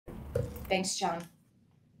Thanks, John.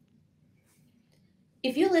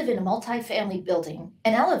 If you live in a multifamily building,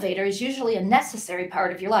 an elevator is usually a necessary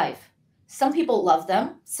part of your life. Some people love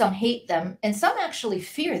them, some hate them, and some actually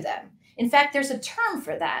fear them. In fact, there's a term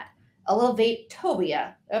for that,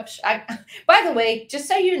 elevatobia. Oops. By the way, just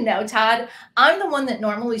so you know, Todd, I'm the one that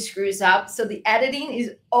normally screws up, so the editing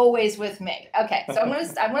is always with me. Okay, so I'm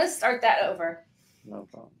gonna start that over. No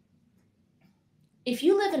problem. If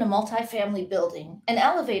you live in a multifamily building, an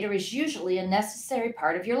elevator is usually a necessary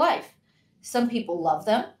part of your life. Some people love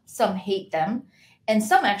them, some hate them, and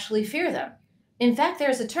some actually fear them. In fact,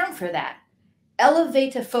 there's a term for that,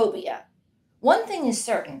 elevatophobia. One thing is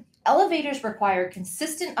certain, elevators require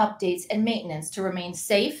consistent updates and maintenance to remain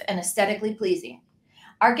safe and aesthetically pleasing.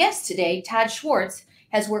 Our guest today, Todd Schwartz,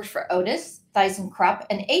 has worked for Otis, ThyssenKrupp,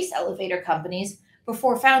 and Ace Elevator companies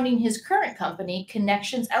before founding his current company,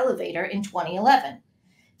 Connections Elevator, in 2011.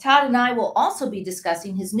 Todd and I will also be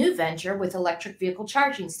discussing his new venture with electric vehicle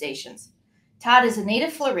charging stations. Todd is a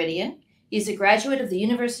native Floridian. He is a graduate of the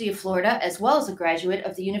University of Florida as well as a graduate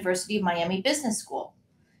of the University of Miami Business School.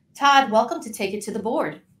 Todd, welcome to Take It to the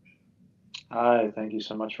Board. Hi, thank you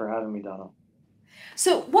so much for having me, Donna.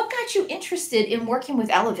 So, what got you interested in working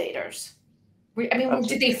with elevators? I mean, That's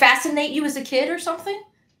did they fascinate you as a kid or something?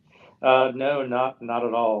 no, not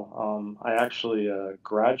at all. I actually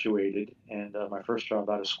graduated, and my first job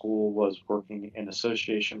out of school was working in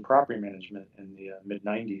association property management in the mid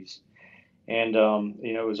 '90s. And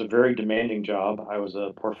it was a very demanding job. I was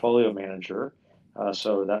a portfolio manager,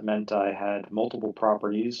 so that meant I had multiple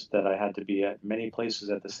properties that I had to be at many places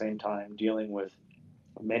at the same time, dealing with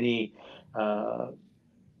many uh,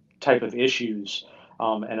 type of issues.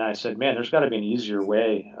 And I said, man, there's got to be an easier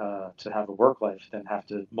way to have a work life than have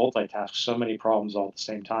to multitask so many problems all at the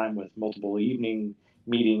same time with multiple evening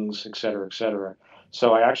meetings, et cetera, et cetera.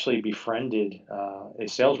 So I actually befriended a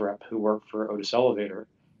sales rep who worked for Otis Elevator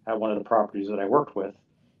at one of the properties that I worked with.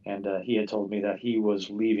 And he had told me that he was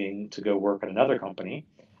leaving to go work at another company.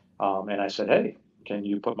 And I said, hey, can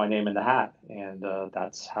you put my name in the hat? And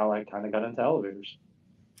that's how I kind of got into elevators.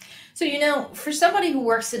 So, for somebody who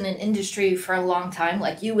works in an industry for a long time,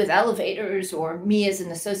 like you with elevators or me as an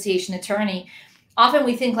association attorney, often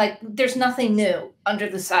we think like there's nothing new under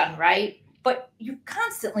the sun, right? But you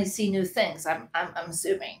constantly see new things, I'm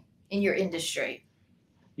assuming, in your industry.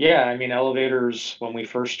 Yeah, I mean, elevators, when we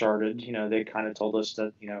first started, they kind of told us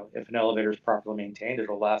that, if an elevator is properly maintained,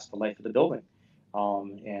 it'll last the life of the building.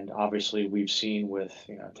 And obviously, we've seen with,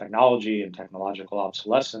 technology and technological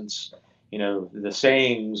obsolescence, the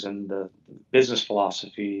sayings and the business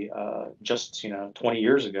philosophy just, 20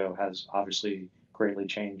 years ago has obviously greatly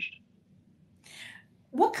changed.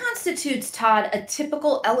 What constitutes, Todd, a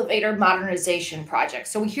typical elevator modernization project?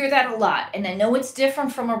 So we hear that a lot, and I know it's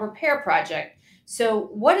different from a repair project. So,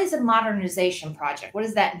 what is a modernization project? What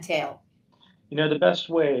does that entail? The best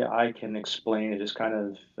way I can explain it is kind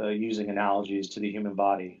of using analogies to the human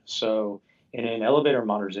body. So, in an elevator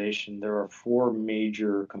modernization, there are four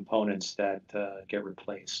major components that get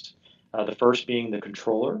replaced. The first being the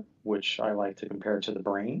controller, which I like to compare to the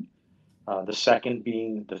brain. The second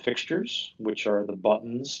being the fixtures, which are the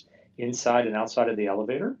buttons inside and outside of the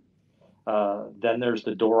elevator. Then there's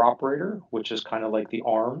the door operator, which is kind of like the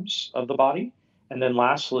arms of the body. And then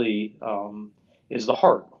lastly is the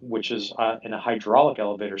heart, which is in a hydraulic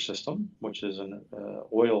elevator system, which is an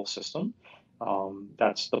oil system.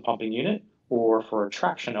 That's the pumping unit. Or for a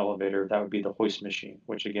traction elevator, that would be the hoist machine,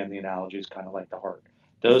 which again, the analogy is kind of like the heart.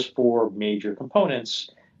 Those four major components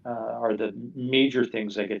are the major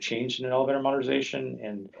things that get changed in an elevator modernization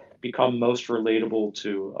and become most relatable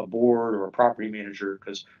to a board or a property manager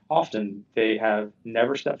because often they have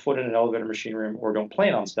never stepped foot in an elevator machine room or don't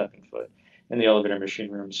plan on stepping foot in the elevator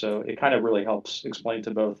machine room. So it kind of really helps explain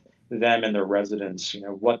to both them and their residents,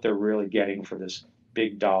 what they're really getting for this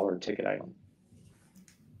big dollar ticket item.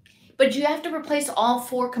 But do you have to replace all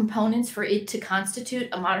four components for it to constitute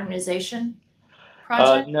a modernization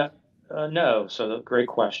project? No, no. So great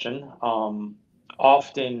question.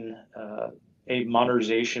 Often a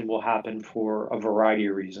modernization will happen for a variety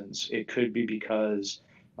of reasons. It could be because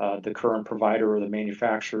the current provider or the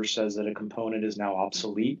manufacturer says that a component is now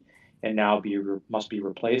obsolete and now must be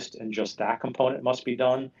replaced, and just that component must be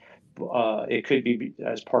done. It could be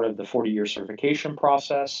as part of the 40-year certification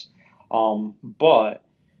process. But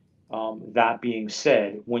that being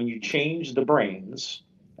said, when you change the brains,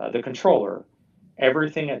 the controller,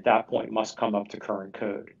 everything at that point must come up to current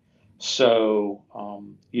code. So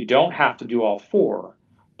you don't have to do all four,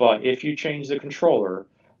 but if you change the controller,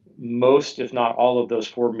 most, if not all, of those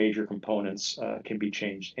four major components can be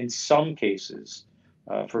changed. In some cases,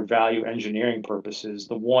 for value engineering purposes,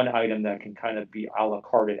 the one item that can kind of be a la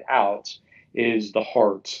carted out is the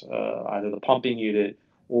heart, either the pumping unit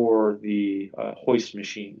or the hoist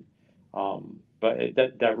machine.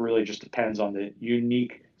 That really just depends on the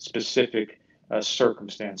unique, specific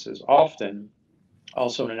circumstances. Often,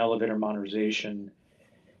 also in an elevator modernization,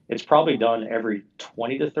 it's probably done every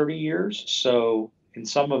 20 to 30 years. So in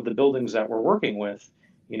some of the buildings that we're working with,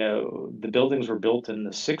 the buildings were built in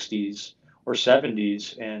the 60s or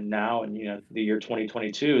 70s, and now in the year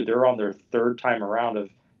 2022, they're on their third time around of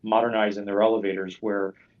modernizing their elevators,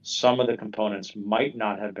 where some of the components might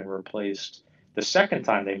not have been replaced the second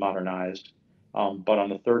time they modernized, but on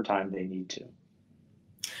the third time they need to.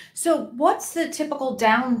 So, what's the typical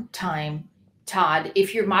downtime, Todd?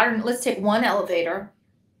 If you're modern, let's take one elevator.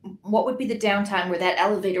 What would be the downtime where that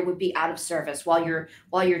elevator would be out of service while you're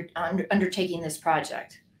undertaking this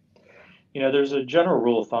project? There's a general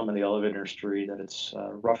rule of thumb in the elevator industry that it's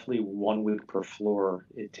roughly 1 week per floor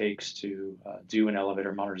it takes to do an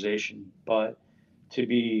elevator modernization. But to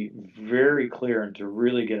be very clear and to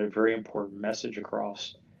really get a very important message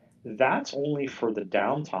across, that's only for the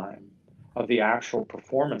downtime of the actual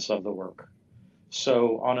performance of the work.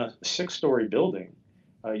 So on a 6-story building,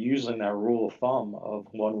 using that rule of thumb of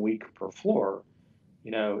 1 week per floor,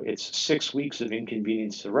 it's 6 weeks of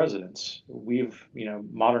inconvenience to residents. We've,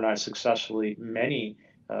 modernized successfully many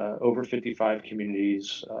over 55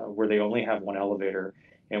 communities where they only have one elevator,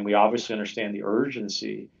 and we obviously understand the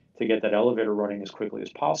urgency to get that elevator running as quickly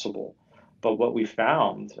as possible. But what we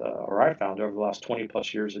found, or I found over the last 20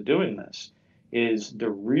 plus years of doing this, is the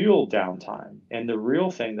real downtime and the real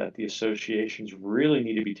thing that the associations really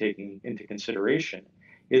need to be taking into consideration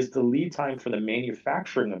is the lead time for the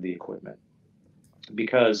manufacturing of the equipment.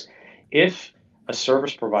 Because if a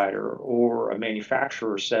service provider or a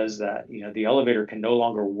manufacturer says that the elevator can no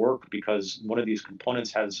longer work because one of these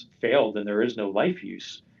components has failed and there is no life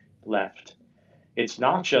use left, it's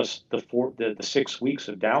not just the 6 weeks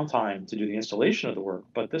of downtime to do the installation of the work,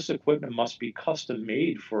 but this equipment must be custom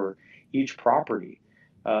made for each property.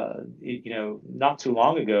 Not too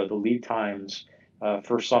long ago, the lead times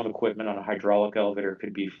for some equipment on a hydraulic elevator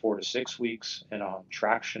could be 4 to 6 weeks, and on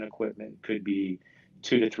traction equipment could be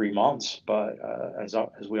 2 to 3 months. But as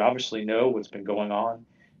we obviously know, what's been going on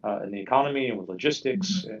in the economy and with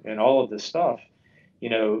logistics Mhm. and all of this stuff, you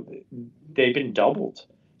know, they've been doubled.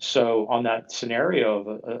 So on that scenario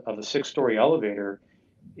of a 6-story elevator,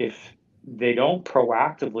 if they don't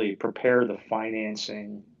proactively prepare the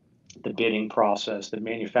financing, the bidding process, the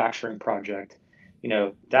manufacturing project,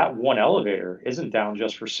 that one elevator isn't down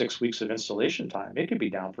just for 6 weeks of installation time. It could be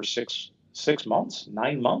down for six months,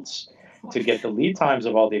 9 months to get the lead times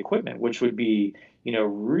of all the equipment, which would be,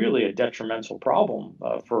 really a detrimental problem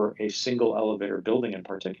for a single elevator building in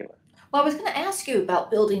particular. Well, I was going to ask you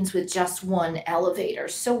about buildings with just one elevator.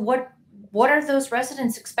 So what are those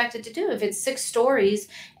residents expected to do if it's 6 stories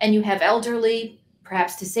and you have elderly,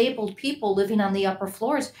 perhaps disabled people living on the upper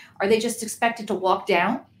floors? Are they just expected to walk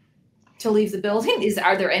down to leave the building?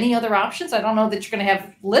 Are there any other options? I don't know that you're going to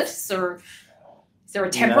have lifts, or is there a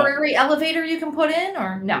No, temporary elevator you can put in,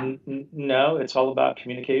 or no? no, it's all about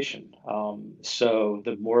communication. So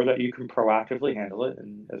the more that you can proactively handle it,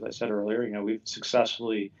 and as I said earlier, we've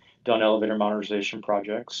successfully done elevator modernization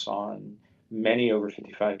projects on many over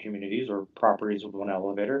 55 communities or properties with one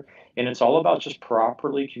elevator, and it's all about just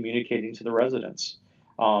properly communicating to the residents.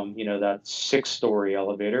 That 6-story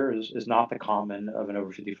elevator is not the common of an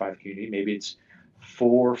over 55 community. Maybe it's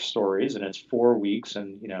 4 stories and it's 4 weeks,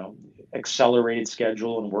 and accelerated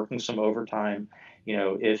schedule and working some overtime,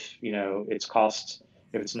 if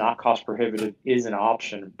if it's not cost prohibitive is an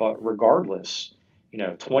option. But regardless,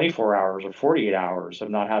 24 hours or 48 hours of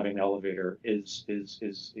not having an elevator is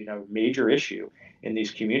major issue in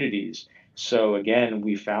these communities. So again,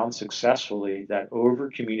 we found successfully that over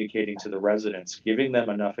communicating to the residents, giving them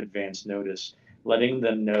enough advance notice, letting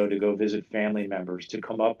them know to go visit family members, to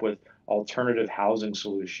come up with alternative housing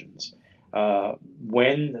solutions.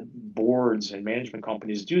 When boards and management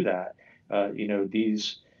companies do that,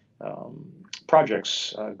 these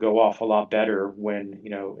projects go off a lot better when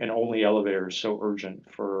an only elevator is so urgent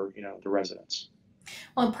for the residents.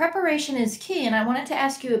 Well, preparation is key, and I wanted to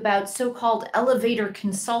ask you about so-called elevator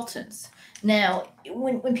consultants. Now,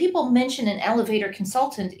 when people mention an elevator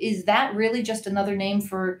consultant, is that really just another name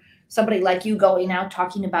for somebody like you going out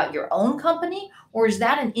talking about your own company, or is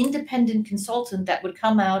that an independent consultant that would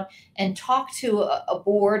come out and talk to a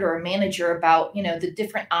board or a manager about, the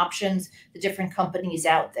different options, the different companies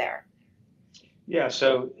out there? Yeah,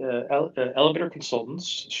 so elevator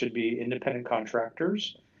consultants should be independent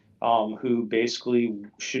contractors. who basically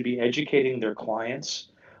should be educating their clients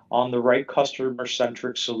on the right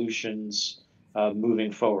customer-centric solutions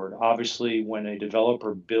moving forward. Obviously, when a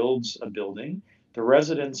developer builds a building, the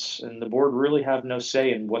residents and the board really have no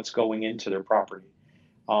say in what's going into their property.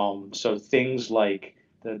 So things like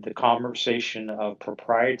the conversation of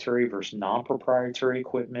proprietary versus non-proprietary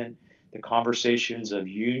equipment, the conversations of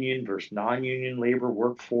union versus non-union labor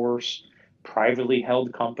workforce, privately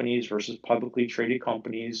held companies versus publicly traded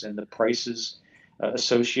companies, and the prices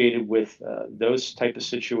associated with those type of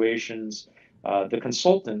situations. The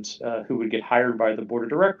consultant who would get hired by the board of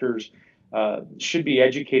directors should be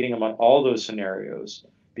educating them on all those scenarios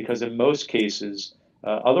because in most cases,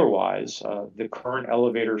 otherwise, the current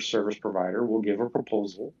elevator service provider will give a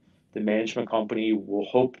proposal. The management company will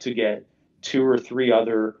hope to get two or three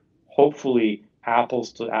other, hopefully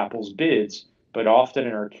apples to apples bids, but often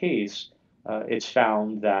in our case, it's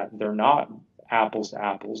found that they're not apples to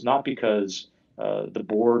apples, not because the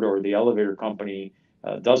board or the elevator company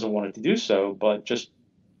doesn't want it to do so, but just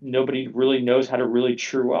nobody really knows how to really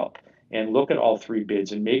true up and look at all three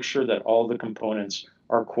bids and make sure that all the components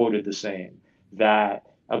are quoted the same, that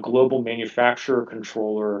a global manufacturer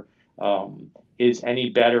controller is any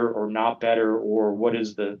better or not better, or what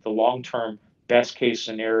is the long-term best case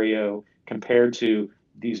scenario compared to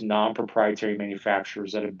these non-proprietary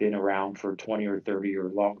manufacturers that have been around for 20 or 30 or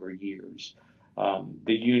longer years.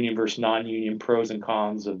 The union versus non-union pros and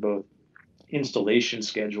cons of both installation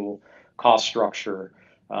schedule, cost structure.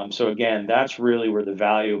 So again, that's really where the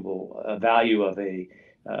value of a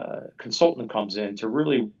consultant comes in to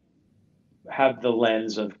really have the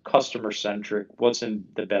lens of customer centric, what's in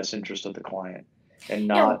the best interest of the client, and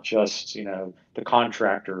Yeah, not just the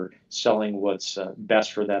contractor selling what's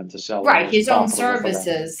best for them to sell and right, most his own profitable for them.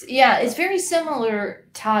 services. Yeah, it's Right. very similar,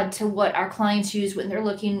 Todd, to what our clients use when they're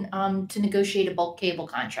looking to negotiate a bulk cable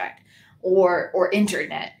contract or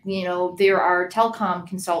internet. You know, there are telecom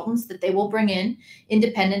consultants that they will bring in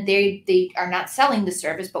independent. They are not selling the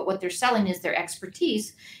service, but what they're selling is their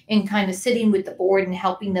expertise in kind of sitting with the board and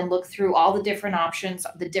helping them look through all the different options,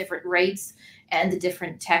 the different rates, and the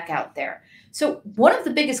different tech out there. So one of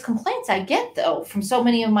the biggest complaints I get though from so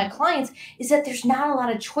many of my clients is that there's not a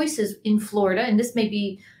lot of choices in Florida, and this may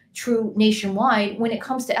be true nationwide when it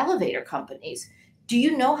comes to elevator companies. Do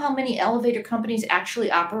you know how many elevator companies actually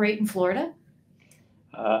operate in Florida?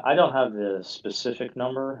 I don't have the specific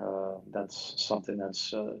number. That's something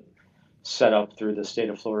that's set up through the state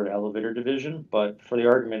of Florida elevator division. But for the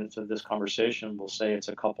arguments of this conversation, we'll say it's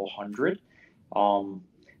a couple hundred. Um,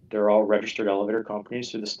 they're all registered elevator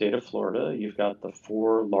companies through the state of Florida. You've got the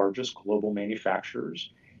four largest global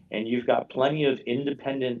manufacturers, and you've got plenty of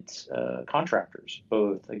independent contractors,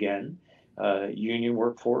 both, again, union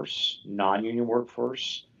workforce, non union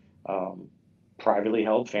workforce, um, privately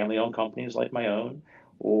held, family owned companies like my own,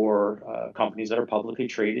 or companies that are publicly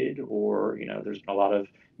traded, or, there's been a lot of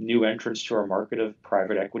new entrants to our market of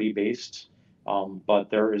private equity based. But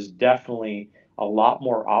there is definitely a lot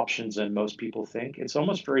more options than most people think. It's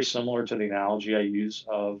almost very similar to the analogy I use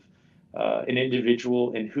of an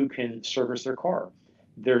individual and who can service their car.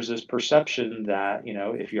 There's this perception that,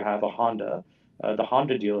 if you have a Honda, the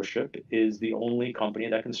Honda dealership is the only company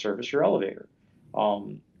that can service your elevator.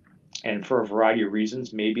 Um, and for a variety of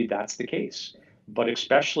reasons, maybe that's the case. But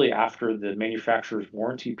especially after the manufacturer's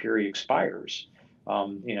warranty period expires,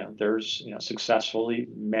 there's successfully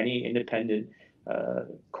many independent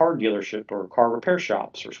car dealership or car repair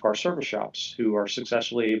shops or car service shops who are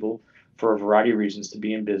successfully able, for a variety of reasons, to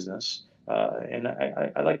be in business. And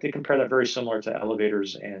I like to compare that very similar to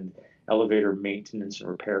elevators and elevator maintenance and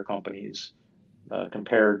repair companies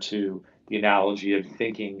compared to the analogy of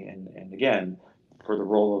thinking and again for the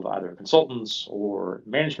role of either consultants or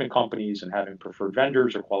management companies and having preferred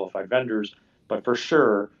vendors or qualified vendors. But for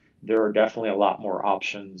sure, there are definitely a lot more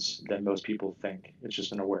options than most people think. It's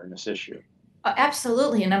just an awareness issue.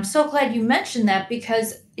 Absolutely. And I'm so glad you mentioned that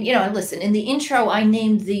because, listen, in the intro, I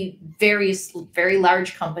named the various very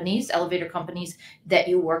large companies, elevator companies that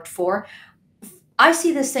you worked for. I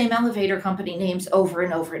see the same elevator company names over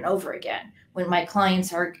and over and over again when my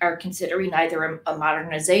clients are considering either a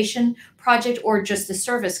modernization project or just a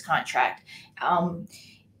service contract. Um,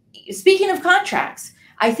 Speaking of contracts,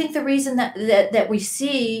 I think the reason that we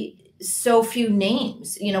see so few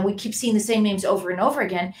names, we keep seeing the same names over and over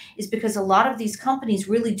again, is because a lot of these companies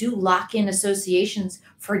really do lock in associations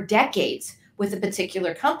for decades with a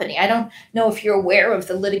particular company. I don't know if you're aware of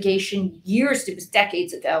the litigation years, it was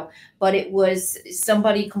decades ago, but it was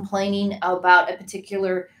somebody complaining about a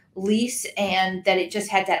particular lease and that it just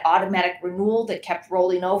had that automatic renewal that kept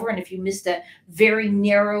rolling over. And if you missed a very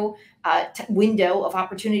narrow window of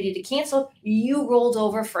opportunity to cancel, you rolled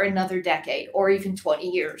over for another decade or even 20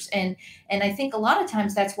 years. And I think a lot of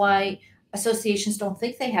times that's why associations don't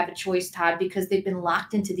think they have a choice, Todd, because they've been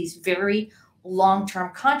locked into these very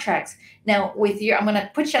long-term contracts. Now, I'm going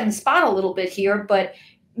to put you on the spot a little bit here, but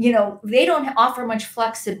they don't offer much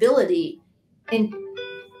flexibility in.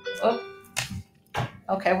 Oh,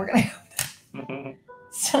 okay, we're gonna.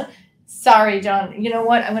 So, sorry, John. You know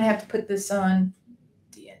what? I'm gonna have to put this on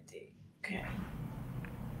D&D. Okay.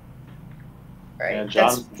 Right.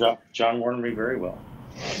 Yeah, John warned me very well.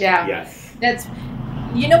 Yeah. Yes. That's.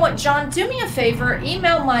 You know what, John? Do me a favor.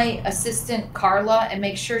 Email my assistant Carla and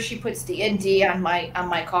make sure she puts D&D on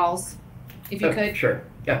my calls, if you could. Sure.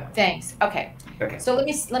 Yeah. Thanks. Okay. Okay. So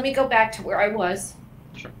let me go back to where I was.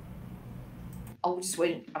 Sure. Oh, just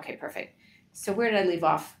wait. Okay, perfect. So where did I leave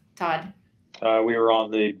off, Todd? We were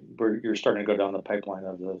on you're starting to go down the pipeline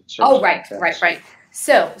of the service. Oh, right.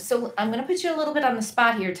 So I'm going to put you a little bit on the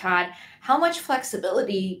spot here, Todd. How much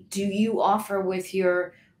flexibility do you offer with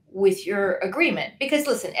your agreement? Because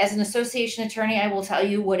listen, as an association attorney, I will tell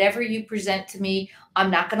you whatever you present to me, I'm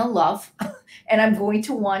not going to love, and I'm going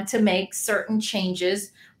to want to make certain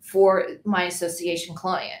changes for my association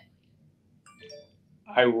client.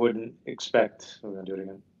 I wouldn't expect. We're going to do it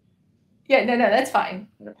again. Yeah, no, that's fine.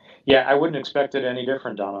 Yeah, I wouldn't expect it any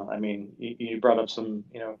different, Donna. I mean, you brought up some,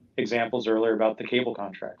 examples earlier about the cable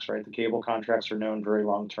contracts, right? The cable contracts are known very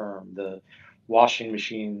long term. The washing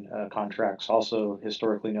machine contracts, also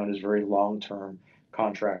historically known as very long term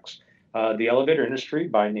contracts. The elevator industry,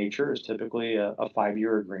 by nature, is typically a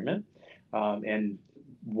 5-year agreement. And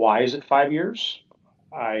why is it 5 years?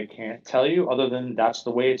 I can't tell you, other than that's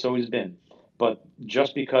the way it's always been. But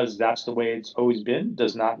just because that's the way it's always been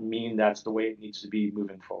does not mean that's the way it needs to be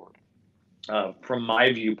moving forward. From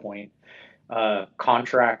my viewpoint,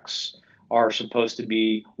 contracts are supposed to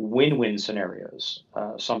be win-win scenarios.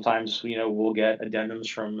 Sometimes, we'll get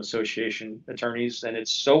addendums from association attorneys, and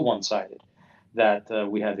it's so one-sided that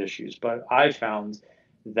we have issues. But I've found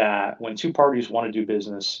that when two parties want to do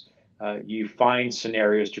business, you find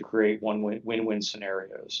scenarios to create win-win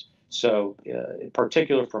scenarios. So, in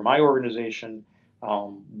particular for my organization,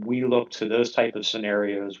 we look to those type of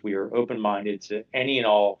scenarios. We are open-minded to any and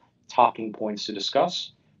all talking points to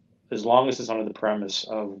discuss, as long as it's under the premise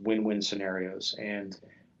of win-win scenarios. And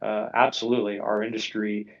absolutely, our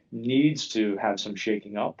industry needs to have some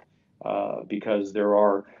shaking up because there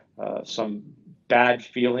are some bad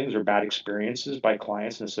feelings or bad experiences by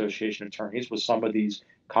clients and association attorneys with some of these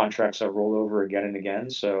contracts that roll over again and again.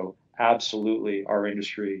 So absolutely, our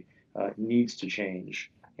industry needs to change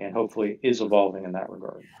and hopefully is evolving in that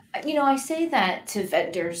regard. I say that to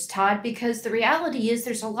vendors, Todd, because the reality is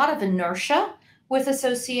there's a lot of inertia with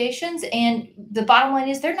associations, and the bottom line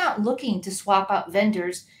is they're not looking to swap out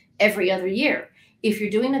vendors every other year. If you're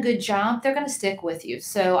doing a good job, they're going to stick with you.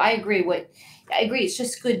 So I agree. It's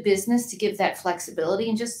just good business to give that flexibility,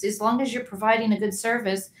 and just as long as you're providing a good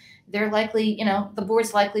service, they're likely, the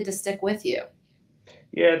board's likely to stick with you.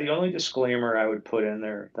 Yeah, the only disclaimer I would put in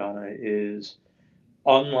there, Donna, is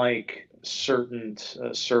unlike certain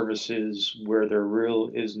services where there real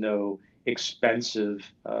is no expensive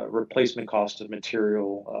replacement cost of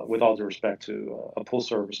material, with all due respect to a full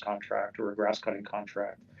service contract or a grass cutting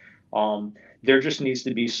contract, there just needs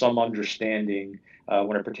to be some understanding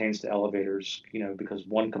when it pertains to elevators, because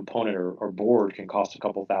one component or board can cost a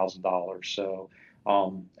couple $1,000s. So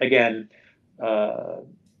again,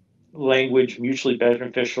 language, mutually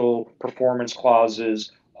beneficial, performance clauses,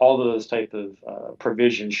 all those type of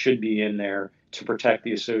provisions should be in there to protect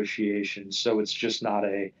the association. So it's just not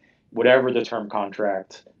whatever the term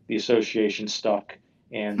contract, the association stuck,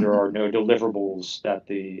 and there are no deliverables that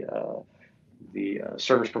the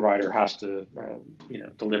service provider has to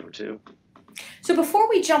deliver to. So before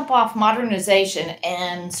we jump off modernization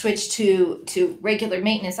and switch to regular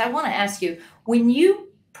maintenance, I want to ask you, when you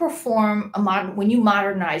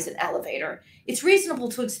modernize an elevator, it's reasonable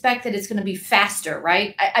to expect that it's going to be faster,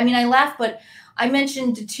 right? I mean, I laugh, but I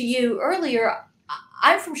mentioned to you earlier,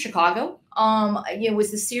 I'm from Chicago. It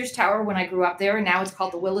was the Sears Tower when I grew up there, and now it's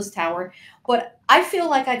called the Willis Tower. But I feel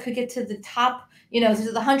like I could get to the top, to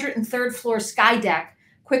the 103rd floor sky deck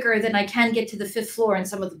quicker than I can get to the 5th floor in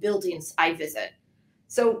some of the buildings I visit.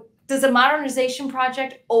 So does a modernization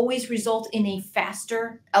project always result in a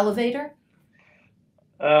faster elevator?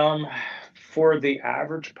 For the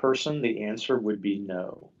average person, the answer would be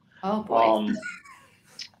no. Oh boy.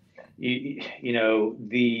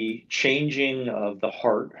 The changing of the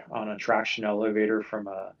heart on a traction elevator from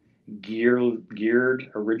a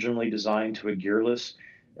geared, originally designed to a gearless,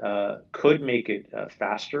 could make it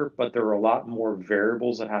faster, but there are a lot more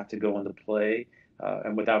variables that have to go into play.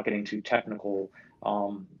 And without getting too technical,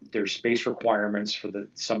 there's space requirements for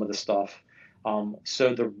some of the stuff.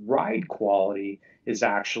 So the ride quality is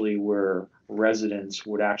actually where residents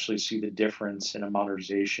would actually see the difference in a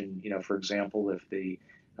modernization. For example, if the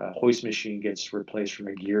hoist machine gets replaced from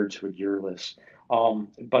a geared to a gearless.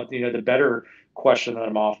 But the better question that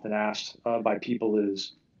I'm often asked by people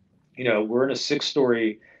is, we're in a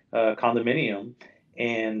six-story condominium,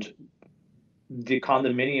 and the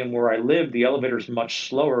condominium where I live, the elevator is much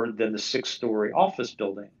slower than the six-story office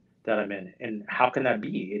building that I'm in. And how can that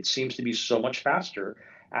be? It seems to be so much faster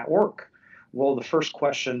at work. Well, the first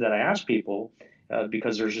question that I ask people,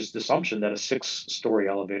 because there's this assumption that a six-story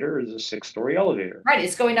elevator is a six-story elevator. Right.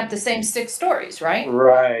 It's going up the same 6 stories, right?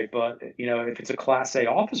 Right, but if it's a Class A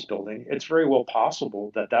office building, it's very well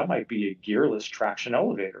possible that that might be a gearless traction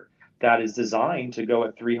elevator that is designed to go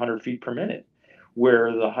at 300 feet per minute,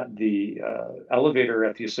 where the elevator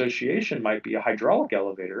at the association might be a hydraulic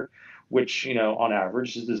elevator, which on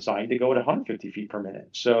average is designed to go at 150 feet per minute.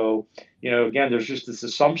 So again, there's just this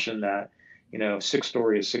assumption that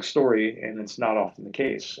six-story is six-story, and it's not often the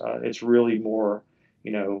case. It's really more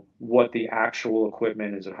what the actual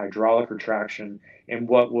equipment is, a hydraulic or traction, and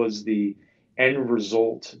what was the end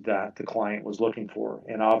result that the client was looking for.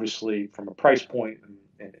 And obviously, from a price point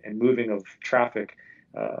and moving of traffic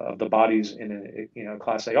of the bodies in a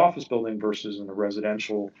Class A office building versus in a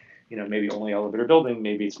residential, maybe only elevator building,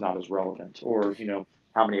 maybe it's not as relevant. Or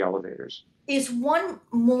how many elevators. Is one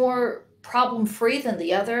more problem free than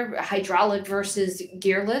the other, hydraulic versus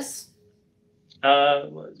gearless,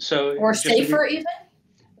 So or just to be safer even?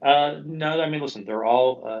 no, I mean, listen, they're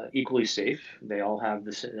all equally safe. They all have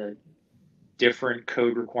this different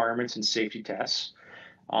code requirements and safety tests.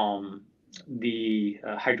 Um, the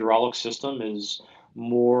hydraulic system is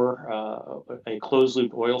more a closed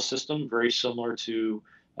loop oil system, very similar to,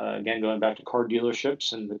 again, going back to car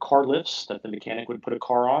dealerships and the car lifts that the mechanic would put a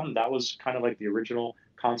car on. That was kind of like the original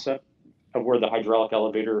concept of where the hydraulic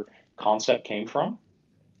elevator concept came from.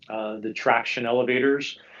 The traction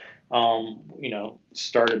elevators,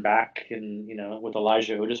 started back in, with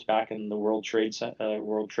Elijah Otis back in the World Trade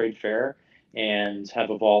Fair, and have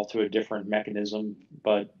evolved to a different mechanism.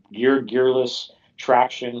 But gearless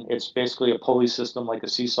traction, it's basically a pulley system like a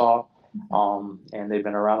seesaw, and they've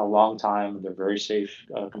been around a long time. They're very safe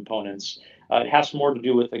components. It has more to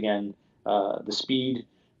do with, again, the speed,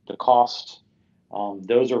 the cost.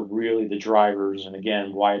 Those are really the drivers, and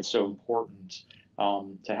again, why it's so important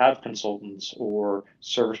to have consultants or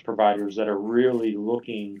service providers that are really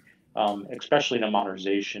looking, especially in a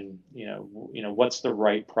modernization, what's the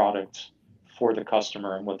right product for the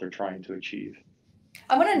customer and what they're trying to achieve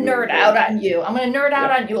I'm going to moving nerd out forward. on you. I'm going to nerd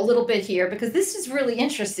out Yeah. on you a little bit here because this is really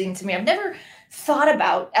interesting to me. I've never thought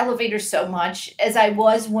about elevators so much as I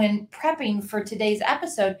was when prepping for today's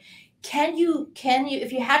episode. Can you,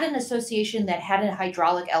 if you had an association that had a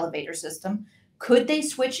hydraulic elevator system, could they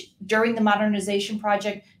switch during the modernization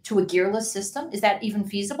project to a gearless system? Is that even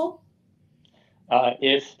feasible?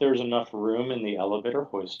 If there's enough room in the elevator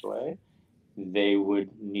hoistway, they would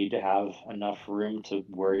need to have enough room to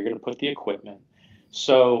where you're going to put the equipment.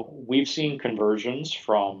 So we've seen conversions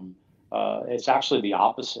from, it's actually the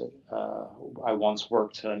opposite. I once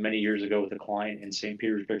worked many years ago with a client in St.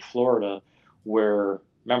 Petersburg, Florida, where,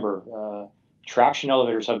 remember, traction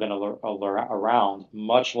elevators have been around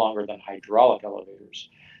much longer than hydraulic elevators.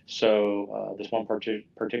 So this one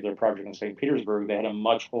particular project in St. Petersburg, they had a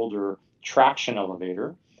much older traction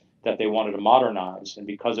elevator that they wanted to modernize. And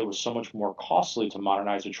because it was so much more costly to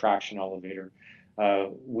modernize a traction elevator,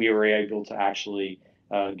 we were able to actually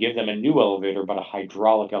give them a new elevator, but a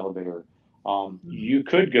hydraulic elevator. You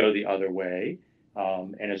could go the other way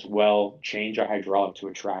and as well change a hydraulic to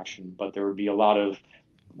a traction, but there would be a lot of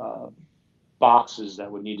uh, boxes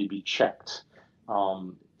that would need to be checked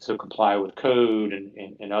to comply with code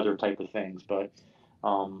and other type of things. But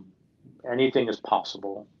um, anything is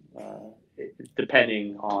possible,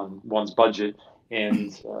 depending on one's budget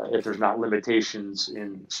and if there's not limitations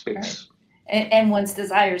in Right. space. And one's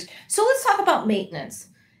desires. So let's talk about maintenance.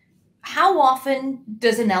 How often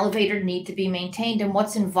does an elevator need to be maintained and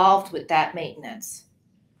what's involved with that maintenance?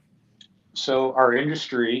 So our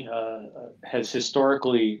industry has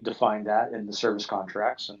historically defined that in the service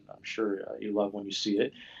contracts, and I'm sure you love when you see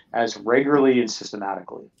it, as regularly and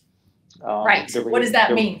systematically. Right. The, What re- does that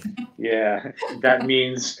the mean? Yeah, that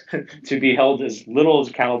means to be held as little as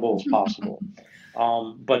accountable as possible.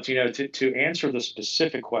 But to answer the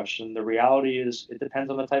specific question, the reality is it depends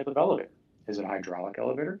on the type of elevator. Is it a hydraulic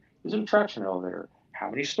elevator? Is it a traction elevator? How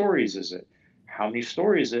many stories is it? How many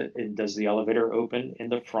stories it, and does the elevator open in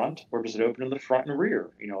the front or does it open in the front and rear?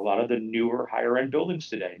 A lot of the newer higher end buildings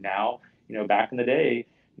today now, back in the day,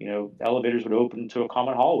 elevators would open to a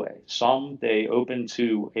common hallway. Some they open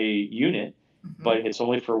to a unit, Hmm. but it's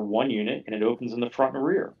only for one unit and it opens in the front and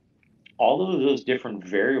rear. All of those different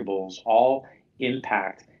variables all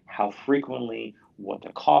impact how frequently, what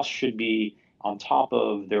the cost should be. On top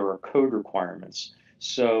of there are code requirements.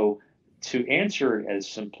 So to answer it as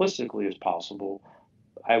simplistically as possible,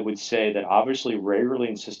 I would say that obviously regularly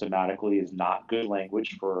and systematically is not good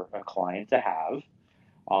language for a client to have.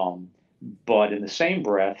 Um, but in the same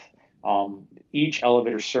breath, each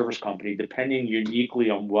elevator service company, depending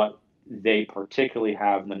uniquely on what they particularly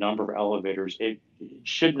have and the number of elevators, it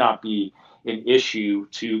should not be an issue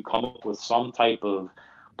to come up with some type of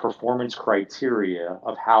performance criteria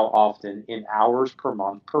of how often in hours per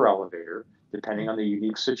month per elevator, depending on the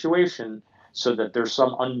unique situation, so that there's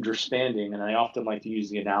some understanding. And I often like to use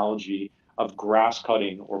the analogy of grass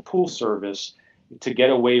cutting or pool service to get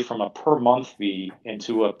away from a per month fee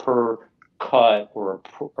into a per cut or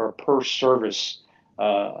per service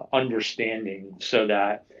understanding, so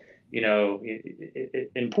that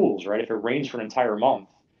in pools, right, if it rains for an entire month,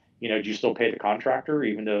 do you still pay the contractor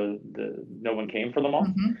even though no one came for the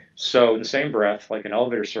month? Hmm. So in the same breath, like an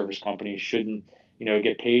elevator service company shouldn't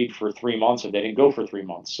get paid for 3 months if they didn't go for 3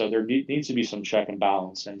 months. So there needs to be some check and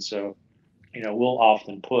balance. And so we'll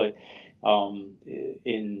often put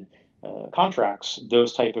in contracts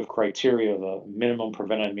those type of criteria of a minimum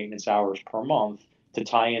preventive maintenance hours per month to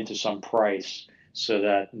tie into some price, so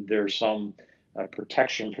that there's some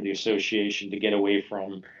protection for the association to get away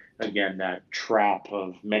from, again, that trap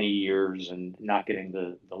of many years and not getting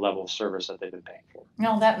the level of service that they've been paying for.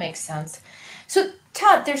 No, that makes sense. So,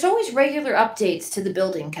 Todd, there's always regular updates to the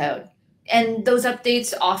building code, and those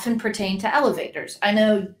updates often pertain to elevators. I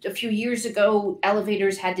know a few years ago,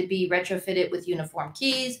 elevators had to be retrofitted with uniform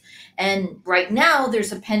keys, and right now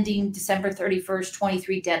there's a pending December 31st,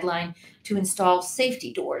 23 deadline to install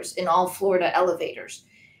safety doors in all Florida elevators.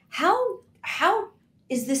 How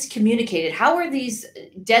is this communicated? How are these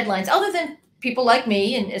deadlines, other than people like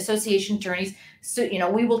me and association attorneys, so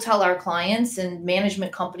we will tell our clients and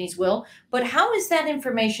management companies will, but how is that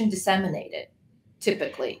information disseminated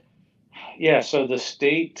typically? Yeah, so the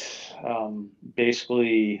state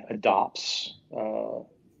basically adopts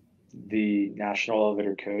the National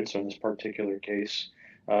Elevator Code. So in this particular case,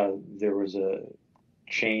 there was a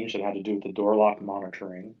change that had to do with the door lock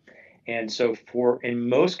monitoring. And so for in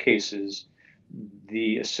most cases,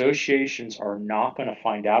 the associations are not going to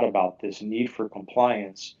find out about this need for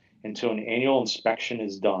compliance until an annual inspection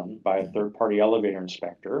is done by a third party elevator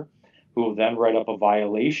inspector, who will then write up a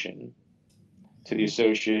violation to the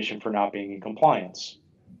association for not being in compliance.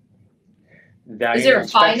 That Is there annual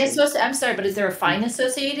a fine inspection, associated? I'm sorry, but is there a fine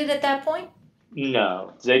associated at that point?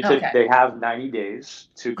 no, Okay. they have 90 days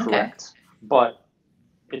to Okay. correct, but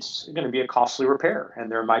it's going to be a costly repair, and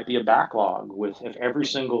there might be a backlog with if every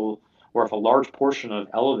single or if a large portion of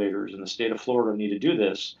elevators in the state of Florida need to do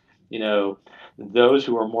this. You know, those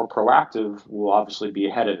who are more proactive will obviously be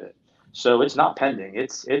ahead of it. So it's not pending.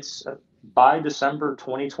 It's by December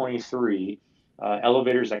 2023,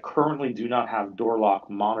 elevators that currently do not have door lock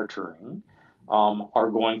monitoring are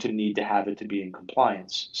going to need to have it to be in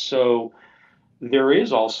compliance. So there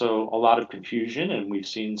is also a lot of confusion, and we've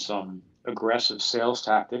seen some aggressive sales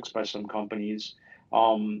tactics by some companies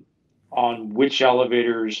um, on which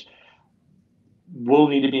elevators will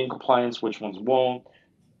need to be in compliance, which ones won't.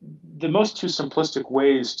 The most two simplistic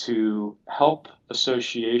ways to help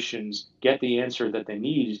associations get the answer that they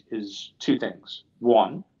need is two things.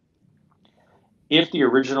 One, if the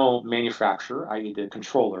original manufacturer, i.e., the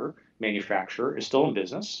controller manufacturer, is still in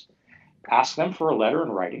business, ask them for a letter in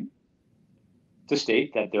writing to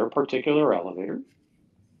state that their particular elevator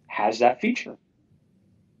has that feature.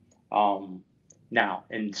 Um, Now,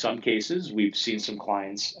 in some cases, we've seen some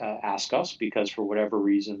clients ask us because for whatever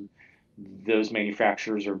reason, those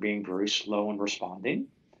manufacturers are being very slow in responding.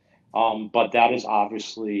 But that is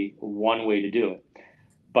obviously one way to do it.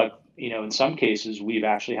 But in some cases, we've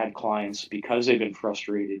actually had clients, because they've been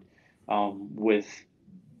frustrated with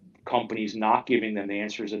companies not giving them the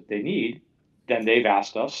answers that they need, then they've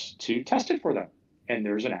asked us to test it for them. And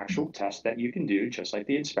there's an actual test that you can do, just like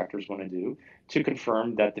the inspectors want to do, to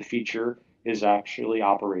confirm that the feature is actually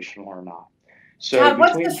operational or not. So Todd,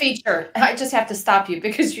 what's the between, feature? I just have to stop you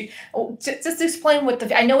because just explain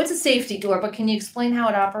what I know it's a safety door, but can you explain how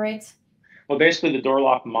it operates? well, basically the door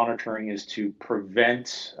lock monitoring is to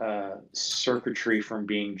prevent circuitry from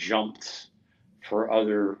being jumped for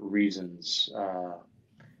other reasons.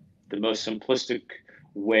 the most simplistic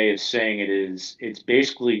way of saying it is it's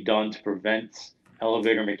basically done to prevent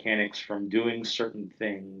elevator mechanics from doing certain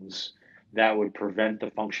things that would prevent the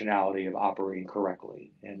functionality of operating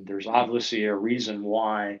correctly. And there's obviously a reason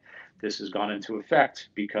why this has gone into effect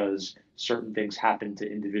because certain things happen to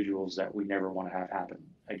individuals that we never want to have happen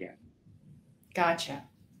again. Gotcha.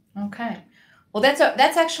 Okay. Well, that's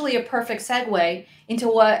actually a perfect segue into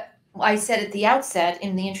what I said at the outset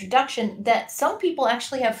in the introduction, that some people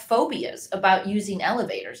actually have phobias about using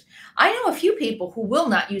elevators. I know a few people who will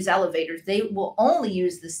not use elevators. They will only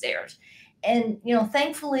use the stairs. And,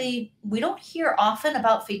 thankfully, we don't hear often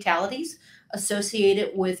about fatalities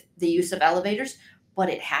associated with the use of elevators, but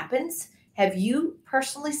it happens. Have you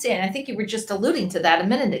personally seen, I think you were just alluding to that a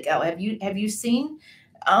minute ago. Have you seen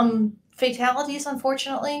fatalities,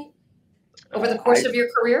 unfortunately, over the course I of your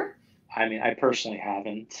career? I mean, I personally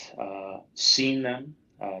haven't seen them.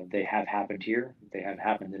 They have happened here. They have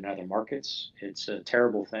happened in other markets. It's a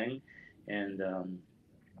terrible thing, and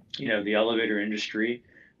the elevator industry,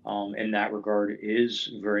 in that regard,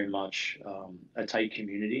 is very much a tight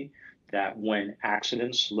community. That when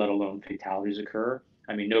accidents, let alone fatalities, occur,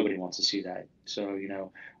 I mean, nobody wants to see that. So,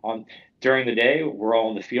 on during the day, we're all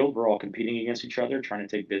in the field. We're all competing against each other, trying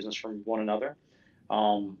to take business from one another.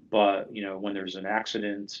 But when there's an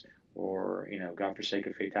accident or God forsake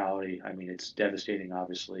a fatality, I mean it's devastating,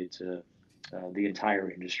 obviously, to the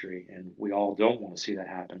entire industry, and we all don't want to see that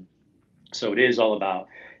happen. So it is all about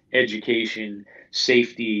education,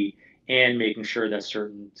 safety, and making sure that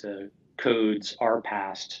certain codes are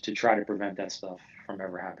passed to try to prevent that stuff from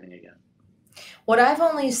ever happening again. What I've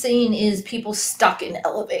only seen is people stuck in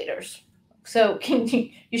elevators. So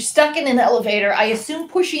you're stuck in an elevator. I assume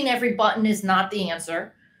pushing every button is not the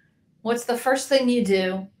answer. What's the first thing you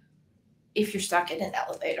do if you're stuck in an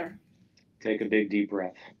elevator? Take a big deep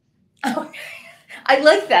breath. Oh, I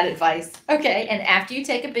like that advice. Okay, and after you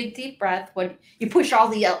take a big deep breath, what you push all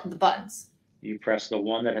the buttons. You press the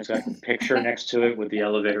one that has got the picture next to it with the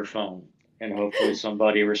elevator phone, and hopefully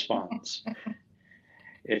somebody responds.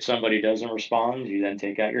 If somebody doesn't respond, you then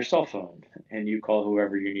take out your cell phone and you call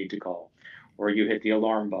whoever you need to call, or you hit the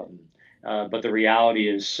alarm button. But the reality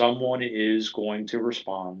is, someone is going to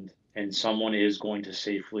respond and someone is going to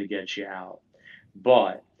safely get you out.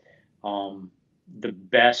 But um, the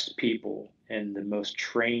best people and the most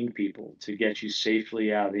trained people to get you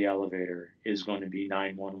safely out of the elevator is going to be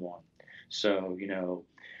 911. So,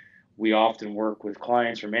 we often work with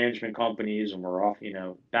clients or management companies, and we're off,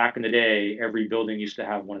 back in the day, every building used to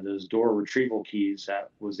have one of those door retrieval keys that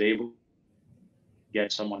was able to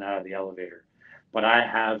get someone out of the elevator. But I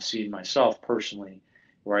have seen myself personally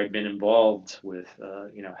where I've been involved with,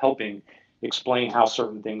 helping explain how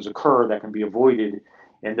certain things occur that can be avoided.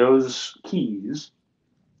 And those keys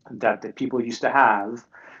that the people used to have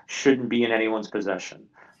shouldn't be in anyone's possession.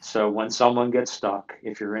 So when someone gets stuck,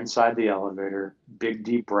 if you're inside the elevator, big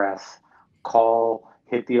deep breath, call,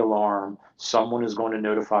 hit the alarm. Someone is going to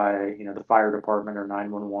notify, the fire department or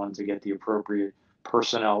 911 to get the appropriate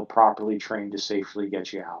personnel properly trained to safely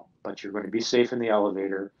get you out. But you're going to be safe in the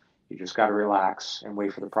elevator. You just got to relax and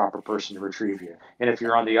wait for the proper person to retrieve you. And if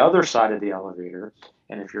you're on the other side of the elevator,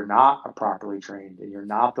 and if you're not a properly trained and you're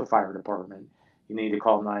not the fire department, you need to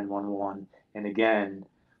call 911 and again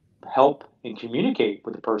help and communicate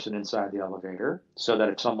with the person inside the elevator so that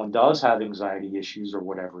if someone does have anxiety issues or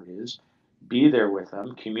whatever it is, be there with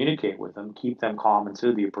them, communicate with them, keep them calm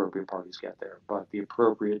until the appropriate parties get there. But the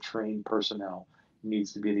appropriate trained personnel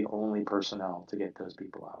needs to be the only personnel to get those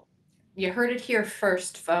people out. You heard it here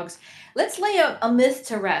first, folks. Let's lay a myth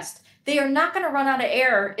to rest. They are not going to run out of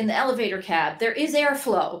air in the elevator cab. There is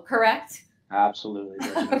airflow, correct? Absolutely,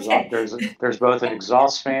 there's an exhaust. Okay. There's both an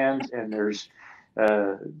exhaust fan and there's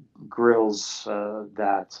uh, grills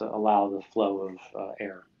that allow the flow of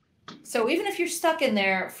air. So even if you're stuck in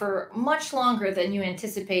there for much longer than you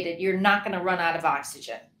anticipated, you're not going to run out of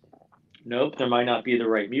oxygen. Nope, there might not be the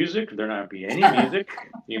right music. There might not be any music.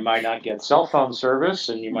 You might not get cell phone service,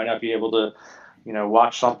 and you might not be able to,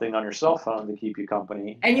 watch something on your cell phone to keep you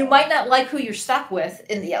company. And you might not like who you're stuck with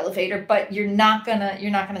in the elevator, but you're not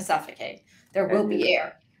gonna suffocate. There will And be you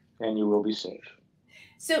air. and you will be safe.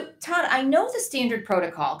 So Todd, I know the standard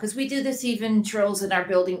protocol because we do this even drills in our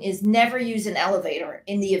building is never use an elevator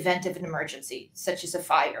in the event of an emergency, such as a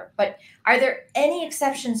fire. But are there any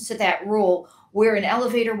exceptions to that rule where an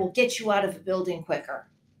elevator will get you out of a building quicker?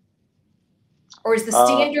 Or is the Uh,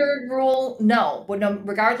 standard rule no? Well, no,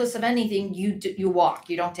 regardless of anything, you walk.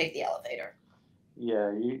 You don't take the elevator.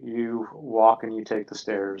 yeah, you walk and you take the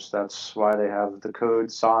stairs. That's why they have the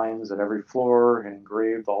code signs at every floor and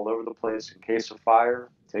engraved all over the place. In case of fire,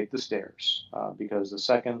 take the stairs. Because the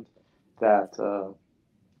second that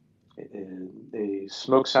a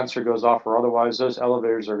smoke sensor goes off or otherwise, those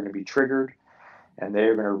elevators are going to be triggered and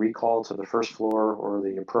they're going to recall to the first floor or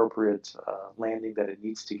the appropriate landing that it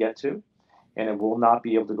needs to get to. And it will not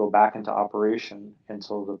be able to go back into operation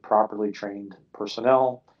until the properly trained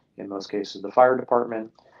personnel, in most cases the fire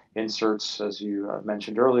department, inserts, as you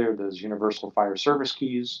mentioned earlier, those universal fire service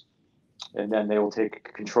keys, and then they will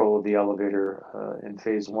take control of the elevator in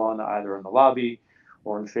phase one, either in the lobby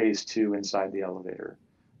or in phase two inside the elevator.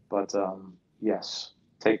 But yes,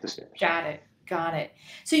 take the stairs. Got it. Got it.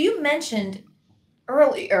 So you mentioned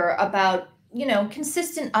earlier about,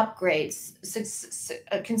 consistent upgrades,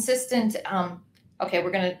 consistent, okay,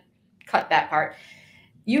 we're going to cut that part.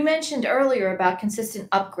 You mentioned earlier about consistent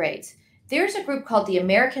upgrades. There's a group called the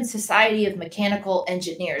American Society of Mechanical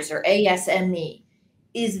Engineers, or ASME.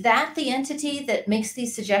 Is that the entity that makes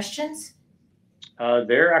these suggestions?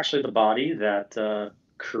 They're actually the body that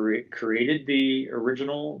created the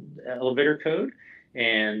original elevator code,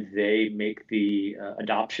 and they make the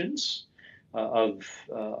adoptions of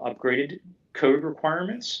upgraded code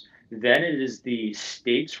requirements. Then it is the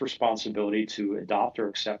state's responsibility to adopt or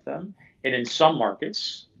accept them. And in some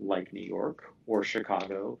markets, like New York or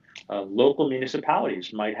Chicago, local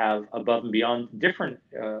municipalities might have above and beyond different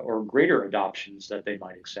or greater adoptions that they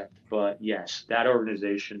might accept. But yes, that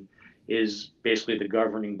organization is basically the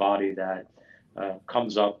governing body that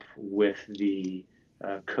comes up with the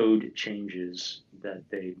code changes that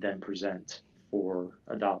they then present for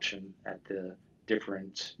adoption at the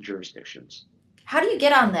different jurisdictions. How do you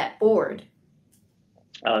get on that board?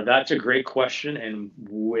 That's a great question and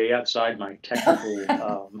way outside my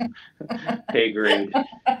technical pay grade.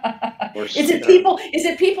 Or Is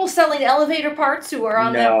it people selling elevator parts who are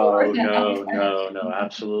on that no, board? no, no, no,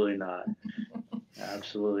 absolutely not,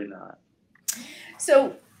 absolutely not.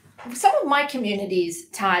 So some of my communities,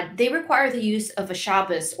 Todd, they require the use of a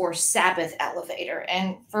Shabbos or Sabbath elevator.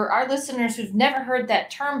 And for our listeners who've never heard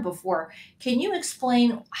that term before, can you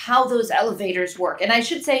explain how those elevators work? And I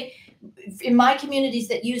should say, in my communities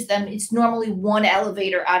that use them, it's normally one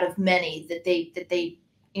elevator out of many that they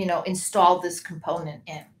install this component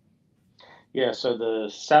in. Yeah, so the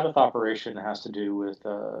Sabbath operation has to do with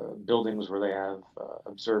buildings where they have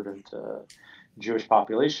observant Jewish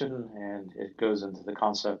population, and it goes into the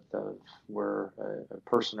concept of where a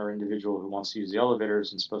person or individual who wants to use the elevator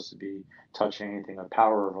isn't supposed to be touching anything of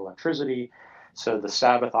power or electricity. So the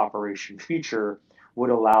Sabbath operation feature would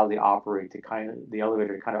allow the elevator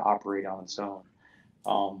to kind of operate on its own.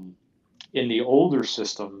 Um, in the older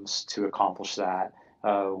systems, to accomplish that,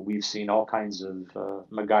 we've seen all kinds of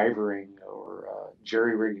MacGyvering or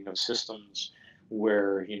jerry rigging of systems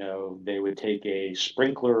where they would take a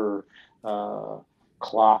sprinkler uh,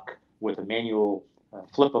 clock with a manual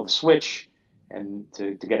flip of a switch and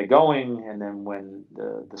to get it going, and then when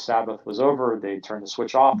the Sabbath was over, they'd turn the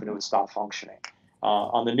switch off and it would stop functioning.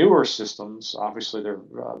 On the newer systems, obviously they're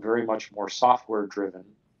very much more software driven,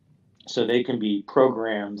 so they can be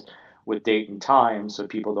programmed with date and time so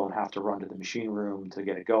people don't have to run to the machine room to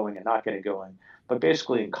get it going and not get it going. But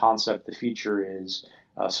basically, in concept, the feature is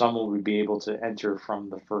someone would be able to enter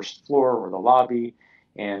from the first floor or the lobby,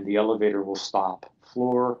 and the elevator will stop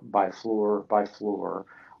floor by floor by floor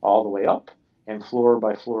all the way up, and floor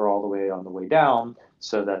by floor all the way on the way down,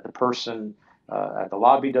 so that the person at the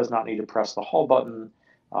lobby does not need to press the hall button.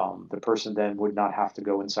 The person then would not have to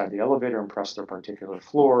go inside the elevator and press their particular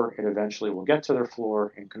floor. It eventually will get to their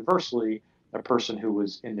floor. And conversely, a person who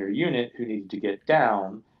was in their unit who needed to get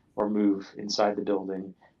down or move inside the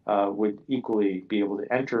building would equally be able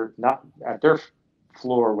to enter, not at their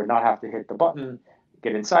floor, would not have to hit the button,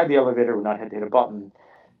 get inside the elevator, would not have to hit a button.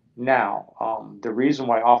 Now, the reason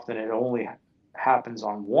why often it only happens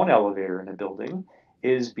on one elevator in a building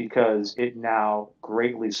is because it now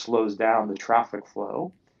greatly slows down the traffic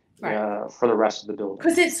flow Right. for the rest of the building.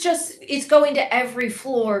 Because it's going to every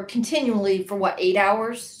floor continually for what, 8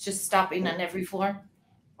 hours? Just stopping on every floor?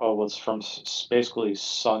 Oh, well, it's from basically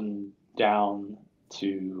sundown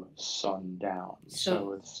to sundown. So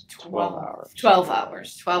So it's 12 12, hours. 12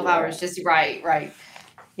 hours. 12 Yeah. hours. Just right, right.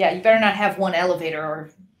 Yeah, you better not have one elevator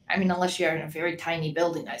or I mean, unless you're in a very tiny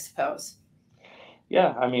building, I suppose.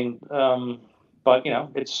 Yeah. I mean, but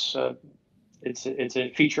it's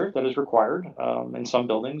a feature that is required in some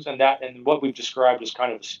buildings, and what we've described is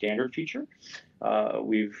kind of a standard feature.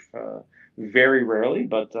 We've very rarely,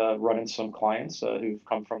 but run into some clients who've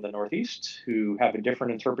come from the Northeast who have a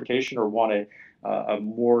different interpretation or want a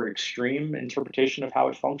more extreme interpretation of how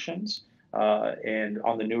it functions. And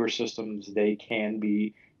on the newer systems, they can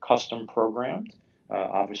be custom programmed,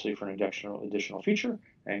 obviously for an additional feature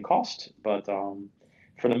and cost. But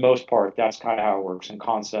for the most part, that's kind of how it works in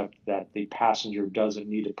concept, that the passenger doesn't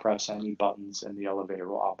need to press any buttons and the elevator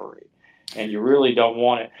will operate. And you really don't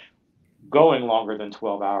want it going longer than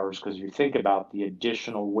 12 hours because you think about the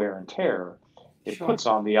additional wear and tear it Sure. puts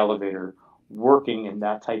on the elevator working in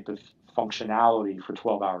that type of functionality for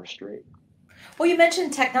 12 hours straight. Well, you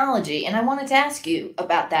mentioned technology, and I wanted to ask you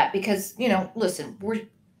about that because, listen,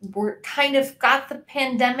 we're kind of got the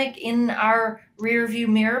pandemic in our rear view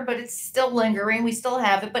mirror, but it's still lingering. We still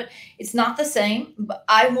have it, but it's not the same. But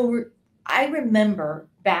I remember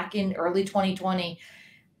back in early 2020,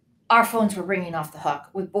 our phones were ringing off the hook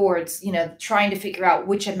with boards, trying to figure out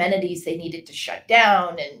which amenities they needed to shut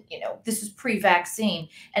down. And, this was pre-vaccine.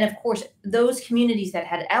 And of course, those communities that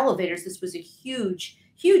had elevators, this was a huge,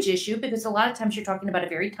 huge issue because a lot of times you're talking about a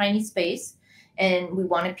very tiny space. And we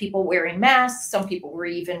wanted people wearing masks. Some people were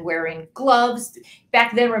even wearing gloves.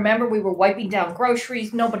 Back then, remember, we were wiping down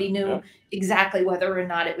groceries. Nobody knew Yeah. exactly whether or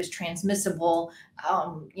not it was transmissible,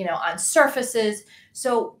 on surfaces.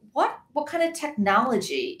 So what kind of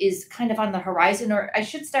technology is kind of on the horizon? Or I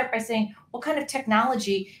should start by saying, what kind of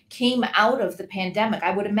technology came out of the pandemic?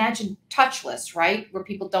 I would imagine touchless, right? Where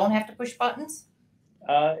people don't have to push buttons.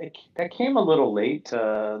 That came a little late.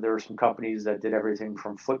 There were some companies that did everything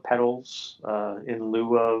from foot pedals in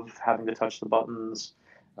lieu of having to touch the buttons.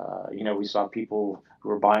 We saw people who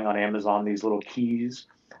were buying on Amazon these little keys,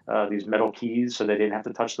 these metal keys, so they didn't have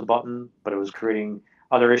to touch the button, but it was creating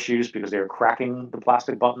other issues because they were cracking the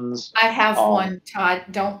plastic buttons. I have Um, one, Todd.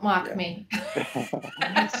 Don't mock yeah. me.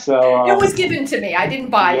 So, It was given to me. I didn't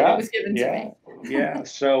buy it. It yeah, was given to yeah, me. yeah.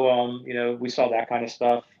 So, we saw that kind of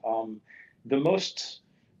stuff. The most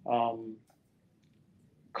um,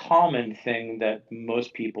 common thing that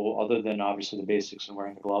most people, other than obviously the basics and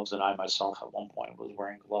wearing the gloves, and I myself at one point was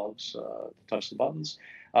wearing gloves to touch the buttons,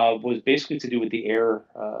 was basically to do with the air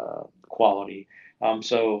quality.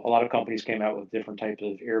 So a lot of companies came out with different types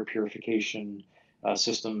of air purification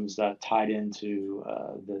systems that tied into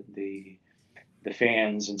the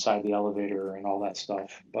fans inside the elevator and all that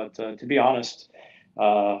stuff. But to be honest,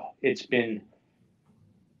 it's been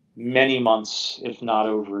many months, if not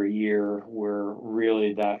over a year, where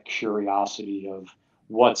really that curiosity of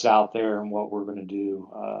what's out there and what we're going to do,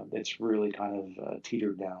 it's really kind of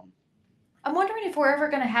teetered down. I'm wondering if we're ever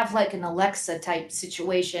going to have like an Alexa type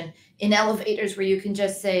situation in elevators where you can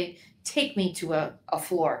just say, take me to a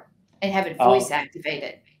floor and have it Uh, voice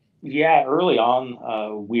activated. yeah, early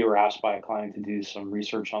on, we were asked by a client to do some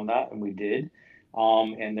research on that, and we did.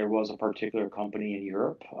 And there was a particular company in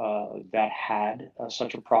Europe that had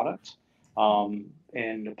such a product.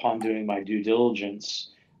 And upon doing my due diligence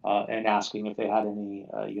and asking if they had any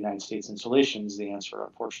United States installations, the answer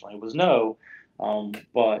unfortunately was no.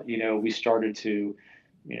 But we started to,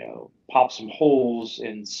 pop some holes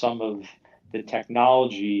in some of the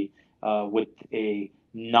technology with a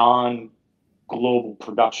non global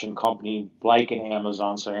production company like an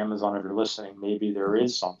Amazon. So, Amazon, if you're listening, maybe there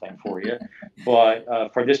is something for you. But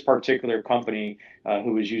for this particular company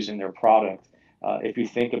who was using their product, if you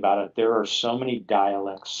think about it, there are so many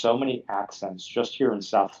dialects, so many accents just here in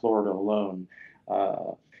South Florida alone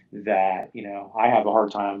uh, that I have a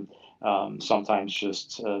hard time sometimes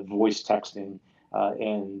just voice texting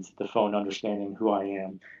and the phone understanding who I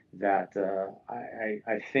am. That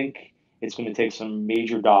I think it's going to take some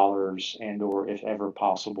major dollars and or if ever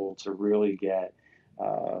possible to really get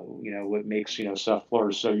what makes South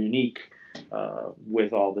Florida so unique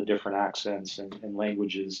with all the different accents and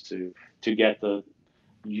languages to get the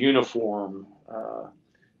uniform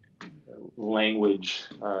language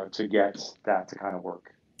to get that to kind of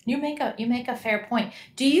work. You make a fair point.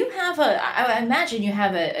 Do you have I imagine you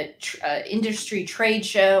have a industry trade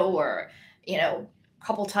show or, a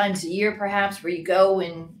couple times a year perhaps where you go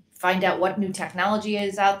and find out what new technology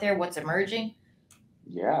is out there, what's emerging?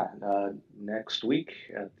 Yeah, next week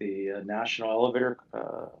at the National Elevator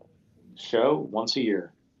Show once a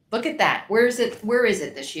year. Look at that. Where is it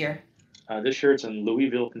this year? This year it's in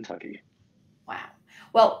Louisville, Kentucky. Wow.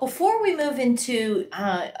 Well, before we move into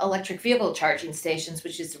electric vehicle charging stations,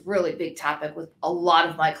 which is a really big topic with a lot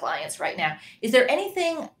of my clients right now, is there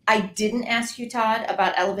anything I didn't ask you, Todd,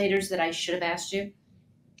 about elevators that I should have asked you?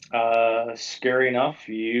 Scary enough,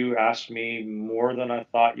 you asked me more than I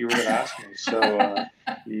thought you would have asked me. So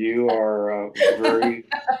you are very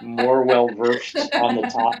more well versed on the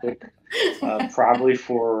topic, probably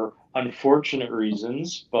for unfortunate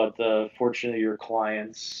reasons, but fortunately, your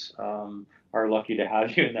clients are lucky to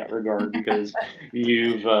have you in that regard because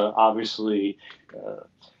you've obviously uh,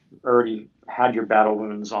 already had your battle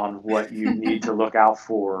wounds on what you need to look out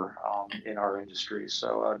for in our industry.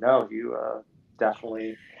 So no, you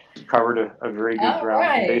definitely. covered a very good All ground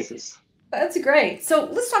and right. basis. That's great. So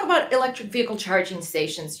let's talk about electric vehicle charging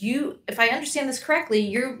stations. If I understand this correctly,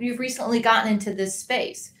 you've recently gotten into this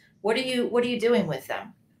space. What are you doing with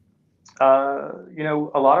them? A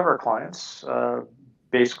lot of our clients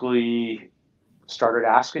basically started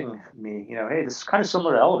asking me, hey, this is kind of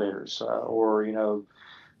similar to elevators, or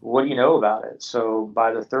what do you know about it? So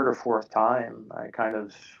by the third or fourth time, I kind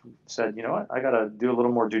of said, you know what, I got to do a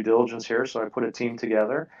little more due diligence here. So I put a team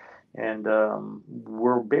together, and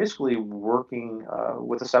we're basically working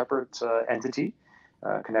with a separate entity,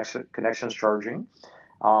 Connections Charging.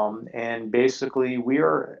 And basically, we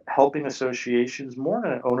are helping associations more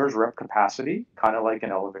in an owner's rep capacity, kind of like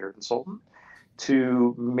an elevator consultant,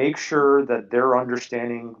 to make sure that they're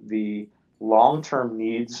understanding the long-term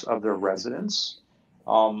needs of their residents,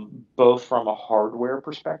 both from a hardware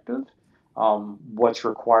perspective, what's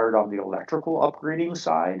required on the electrical upgrading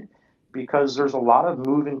side, because there's a lot of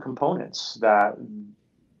moving components that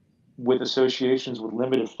with associations with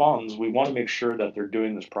limited funds, we want to make sure that they're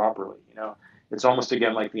doing this properly. It's almost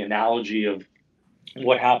again like the analogy of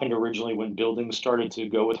what happened originally when buildings started to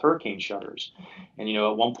go with hurricane shutters. And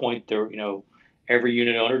at one point every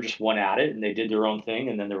unit owner just went at it and they did their own thing,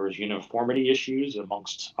 and then there was uniformity issues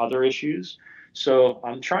amongst other issues. So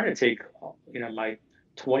I'm trying to take my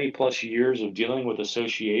 20 plus years of dealing with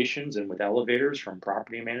associations and with elevators from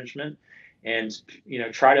property management, and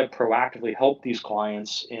try to proactively help these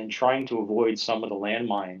clients in trying to avoid some of the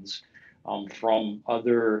landmines from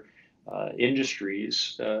other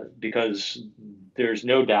industries, because there's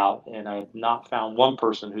no doubt, and I've not found one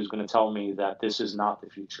person who's going to tell me that this is not the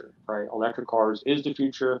future, right? Electric cars is the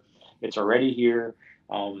future. It's already here.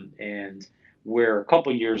 And where a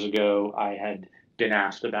couple years ago I had been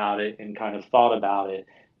asked about it and kind of thought about it,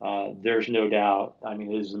 there's no doubt. I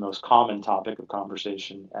mean, it is the most common topic of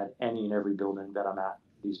conversation at any and every building that I'm at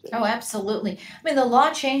these Oh, days. absolutely. I mean, the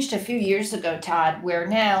law changed a few years ago, Todd, where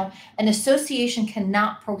now an association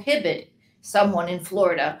cannot prohibit someone in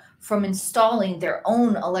Florida from installing their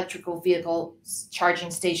own electrical vehicle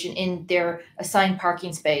charging station in their assigned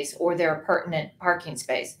parking space or their pertinent parking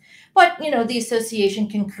space. But, the association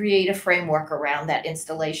can create a framework around that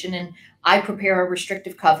installation. And I prepare a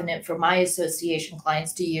restrictive covenant for my association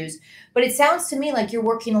clients to use. But it sounds to me like you're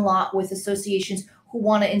working a lot with associations who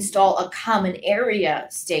want to install a common area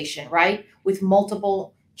station, right? With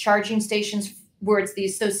multiple charging stations where it's the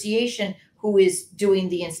association who is doing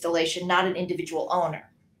the installation, not an individual owner.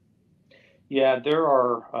 Yeah, there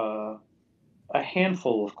are a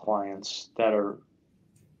handful of clients that are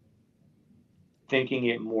thinking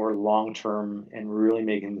it more long term and really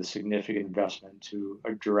making the significant investment to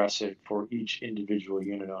address it for each individual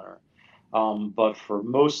unit owner. But for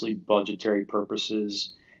mostly budgetary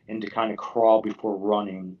purposes and to kind of crawl before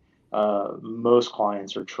running, most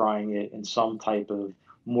clients are trying it in some type of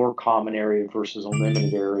more common area versus a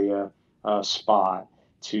limited area spot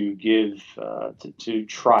to give to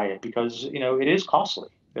try it, because it is costly.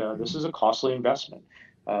 This is a costly investment.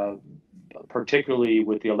 Uh, Particularly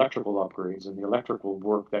with the electrical upgrades and the electrical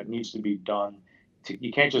work that needs to be done. You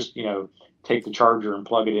can't just take the charger and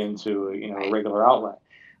plug it into a Right. regular outlet.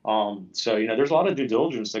 So there's a lot of due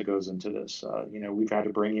diligence that goes into this. We've had to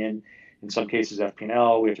bring in some cases,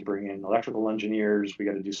 FP&L. We have to bring in electrical engineers. We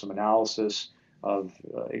got to do some analysis of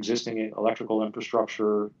existing electrical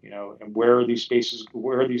infrastructure. And where are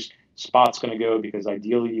these spots going to go? Because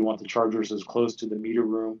ideally, you want the chargers as close to the meter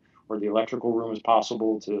room or the electrical room as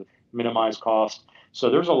possible to minimize cost. So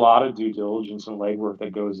there's a lot of due diligence and legwork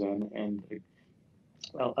that goes in, and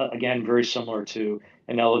again, very similar to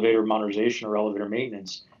an elevator modernization or elevator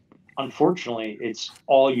maintenance. Unfortunately, it's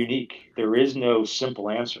all unique. There is no simple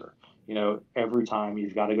answer. Every time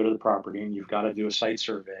you've got to go to the property and you've got to do a site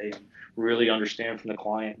survey and really understand from the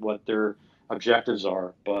client what their objectives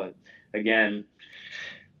are. But again,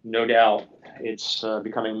 no doubt it's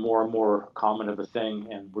becoming more and more common of a thing,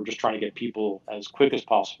 and we're just trying to get people as quick as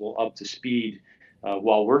possible up to speed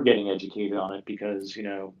while we're getting educated on it, because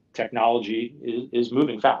technology is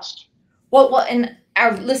moving fast. Well, and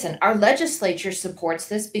our legislature supports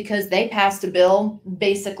this because they passed a bill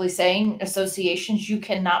basically saying associations, you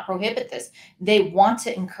cannot prohibit this. They want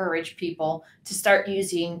to encourage people to start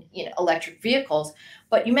using, electric vehicles.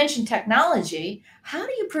 But you mentioned technology. How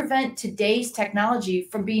do you prevent today's technology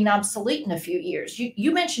from being obsolete in a few years?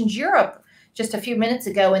 You mentioned Europe just a few minutes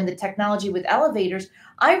ago and the technology with elevators.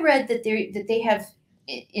 I read that they have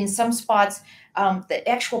in some spots the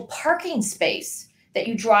actual parking space that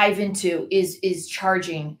you drive into is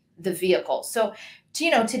charging the vehicle. So,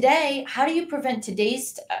 today, how do you prevent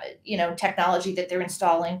today's technology that they're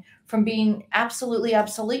installing from being absolutely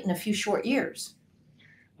obsolete in a few short years?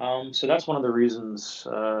 So that's one of the reasons,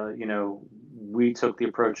 we took the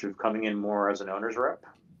approach of coming in more as an owner's rep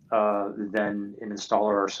than an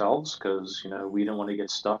installer ourselves, because we don't want to get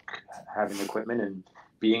stuck having equipment and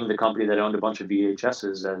being the company that owned a bunch of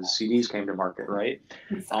VHSs as CDs came to market, right?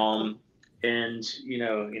 Exactly. Um, and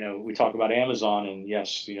we talk about Amazon, and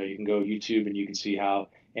yes, you can go YouTube and you can see how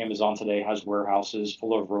Amazon today has warehouses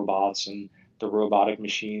full of robots, and the robotic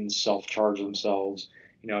machines self-charge themselves.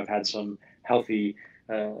 I've had some healthy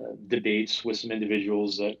uh, debates with some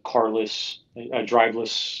individuals that driverless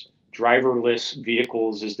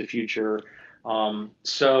vehicles is the future.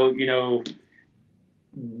 So,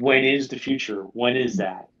 when is the future? When is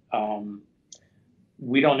that?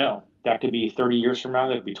 We don't know. That could be 30 years from now.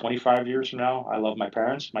 That could be 25 years from now. I love my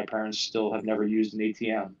parents. My parents still have never used an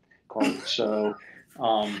ATM card. So,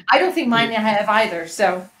 um, I don't think mine y- have either.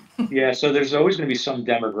 So, yeah, so there's always going to be some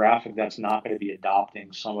demographic that's not going to be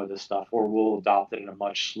adopting some of this stuff, or will adopt it at a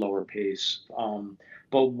much slower pace.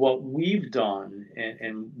 But what we've done,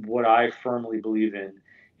 and what I firmly believe in,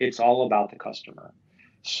 it's all about the customer.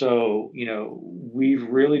 So, we've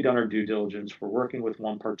really done our due diligence. We're working with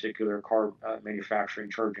one particular car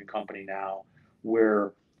manufacturing charging company now,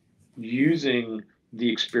 where using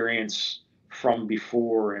the experience from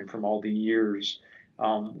before and from all the years,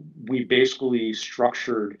 we basically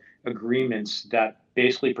structured agreements that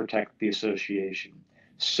basically protect the association.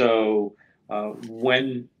 So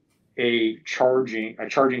when a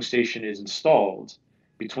charging station is installed,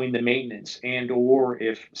 between the maintenance and or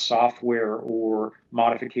if software or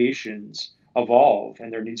modifications evolve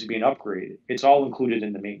and there needs to be an upgrade, it's all included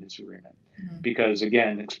in the maintenance agreement. mhm, Because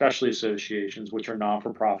again, especially associations, which are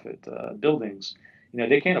non-for-profit buildings,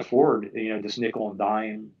 they can't afford this nickel and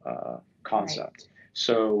dime right. concept.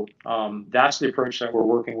 So that's the approach that we're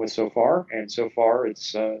working with so far, and so far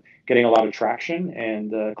it's getting a lot of traction,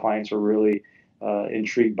 and clients are really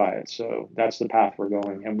intrigued by it. So that's the path we're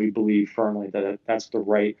going, and we believe firmly that that's the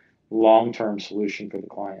right long-term solution for the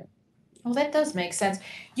client. Well, that does make sense.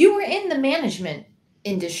 You were in the management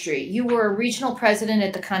industry. You were a regional president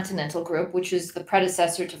at the Continental Group, which is the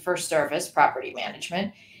predecessor to First Service Property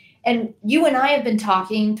Management. And you and I have been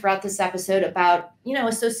talking throughout this episode about,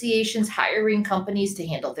 associations hiring companies to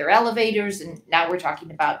handle their elevators. And now we're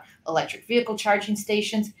talking about electric vehicle charging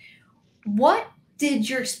stations. What did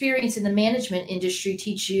your experience in the management industry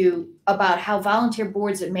teach you about how volunteer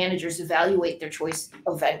boards and managers evaluate their choice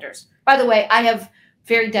of vendors? By the way, I have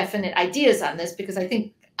very definite ideas on this because I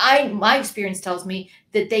think my experience tells me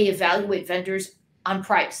that they evaluate vendors on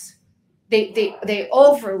price. They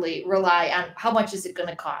overly rely on how much is it going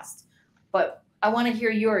to cost. But I want to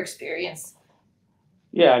hear your experience.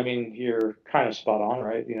 Yeah, I mean, you're kind of spot on,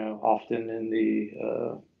 right? Often in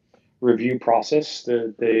the review process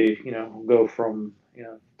that they go from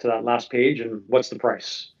to that last page, and what's the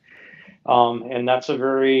price, and that's a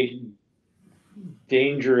very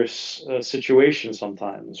dangerous situation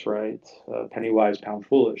sometimes, right? Penny wise, pound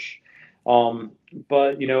foolish. um,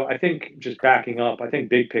 but I think, just backing up, I think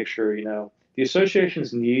big picture, the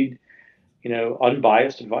associations need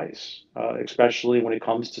unbiased advice, especially when it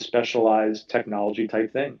comes to specialized technology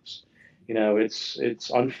type things.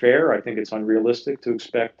 It's unfair. I think it's unrealistic to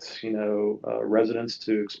expect residents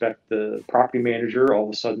to expect the property manager all of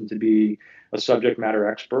a sudden to be a subject matter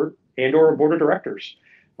expert, and or a board of directors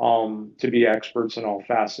to be experts in all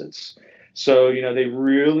facets. So they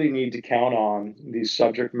really need to count on these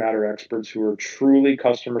subject matter experts who are truly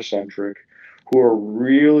customer centric, who are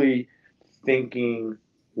really thinking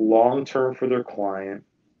long term for their client,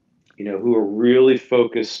 who are really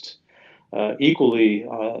focused equally,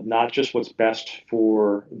 not just what's best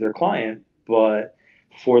for their client, but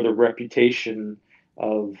for the reputation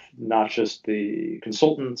of not just the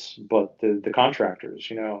consultants, but the contractors.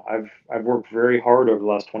 I've worked very hard over the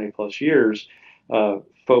last 20 plus years, uh,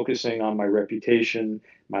 focusing on my reputation,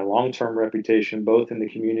 my long term reputation, both in the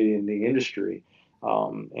community and the industry.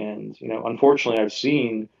 And unfortunately, I've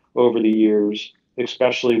seen over the years,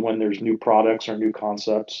 especially when there's new products or new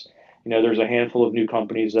concepts, there's a handful of new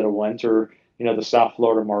companies that will enter, the South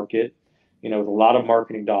Florida market, with a lot of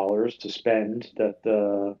marketing dollars to spend,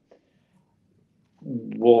 that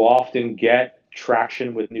will often get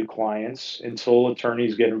traction with new clients until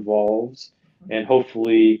attorneys get involved, and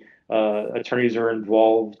hopefully attorneys are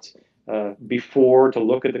involved before, to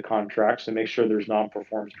look at the contracts and make sure there's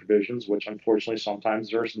non-performance provisions, which unfortunately sometimes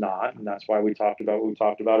there's not, and that's why we talked about what we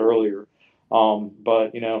talked about earlier.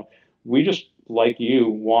 But we just, like you,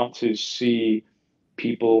 want to see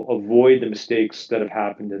people avoid the mistakes that have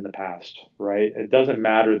happened in the past, right? It doesn't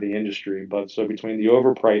matter the industry, but so between the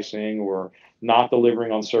overpricing or not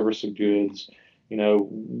delivering on service of goods,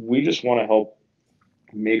 we just want to help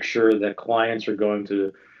make sure that clients are going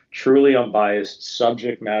to truly unbiased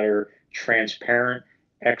subject matter, transparent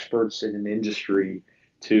experts in an industry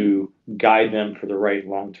to guide them for the right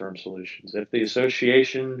long-term solutions. If the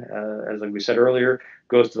association, as like we said earlier,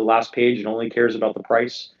 goes to the last page and only cares about the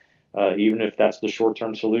price, even if that's the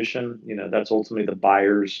short-term solution, that's ultimately the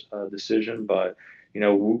buyer's decision. But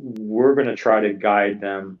we're going to try to guide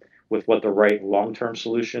them with what the right long-term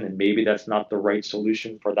solution, and maybe that's not the right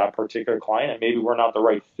solution for that particular client, and maybe we're not the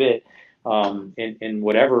right fit in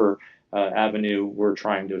whatever avenue we're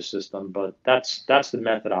trying to assist them. But that's the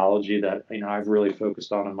methodology that I've really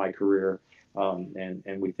focused on in my career,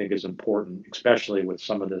 and we think is important, especially with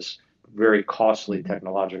some of this very costly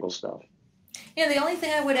technological stuff. The only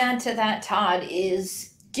thing I would add to that, Todd,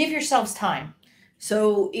 is give yourselves time.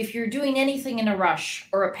 So if you're doing anything in a rush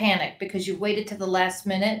or a panic because you've waited to the last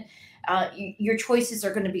minute, your choices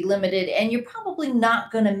are going to be limited, and you're probably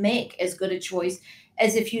not going to make as good a choice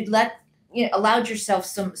as if you'd allowed yourself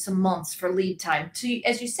some months for lead time to,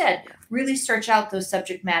 as you said, really search out those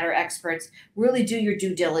subject matter experts, really do your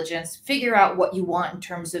due diligence, figure out what you want in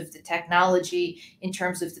terms of the technology, in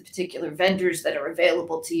terms of the particular vendors that are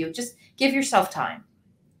available to you. Just give yourself time.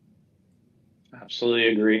 Absolutely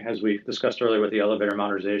agree. As we discussed earlier with the elevator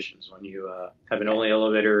modernizations, when you have an only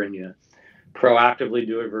elevator and you proactively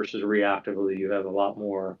do it versus reactively, you have a lot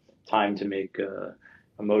more time to make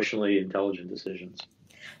emotionally intelligent decisions.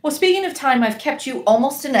 Well, speaking of time, I've kept you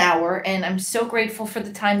almost an hour, and I'm so grateful for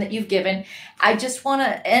the time that you've given. I just want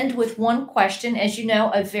to end with one question. As you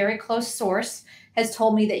know, a very close source has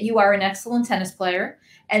told me that you are an excellent tennis player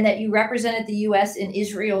and that you represented the U.S. in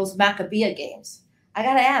Israel's Maccabiah games. I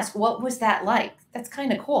got to ask, what was that like? That's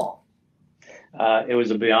kind of cool. It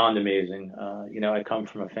was beyond amazing. I come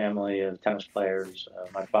from a family of tennis players.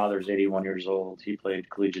 My father's 81 years old. He played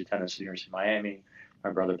collegiate tennis at the University of Miami. My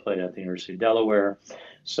brother played at the University of Delaware.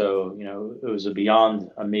 So, it was a beyond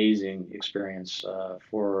amazing experience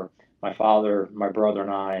for my father, my brother,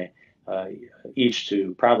 and I, uh, each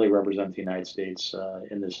to proudly represent the United States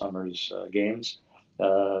in this summer's games.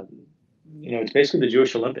 Uh, it's basically the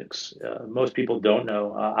Jewish Olympics. Most people don't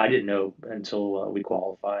know. I didn't know until we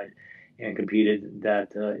qualified and competed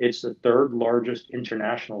that it's the third largest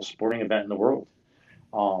international sporting event in the world.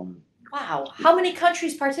 Um, Wow. How many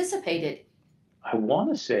countries participated? I want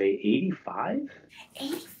to say 85.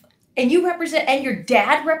 80. And and your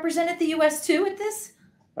dad represented the U.S. too at this?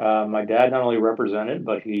 My dad not only represented,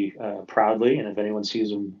 but he proudly, and if anyone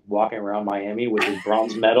sees him walking around Miami with his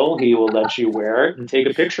bronze medal, he will let you wear it and take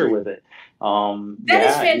a picture with it. That is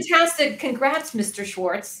Yeah, fantastic. Congrats, Mr.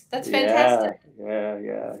 Schwartz. That's yeah, fantastic.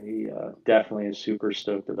 yeah. He definitely is super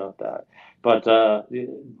stoked about that. But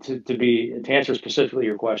to answer specifically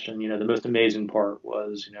your question, the most amazing part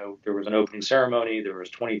was, there was an opening ceremony. There was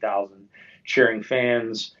 20,000 cheering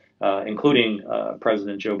fans, including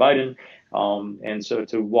President Joe Biden. And so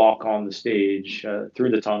to walk on the stage, through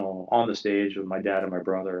the tunnel, on the stage with my dad and my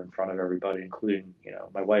brother in front of everybody, including,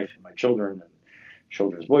 my wife and my children,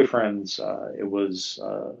 children's boyfriends. It was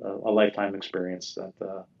a lifetime experience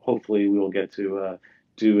that hopefully we will get to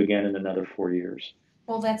do again in another 4 years.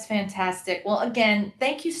 Well, that's fantastic. Well, again,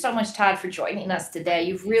 thank you so much, Todd, for joining us today.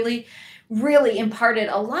 You've really, really imparted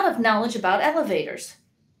a lot of knowledge about elevators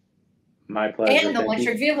My pleasure. and Thank you.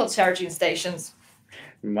 electric vehicle charging stations.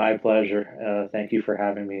 My pleasure. Thank you for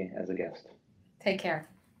having me as a guest. Take care.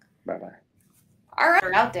 Bye bye. All right,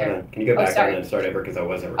 we're out Hold there. on. Can you go Oh, back on sorry. and start over because I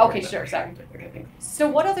wasn't recording Okay, that sure, portion. sorry. Okay, thanks. So,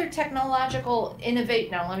 what other technological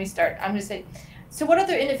innovate? No, let me start. I'm going to say, so what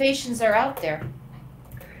other innovations are out there?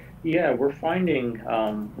 Yeah, we're finding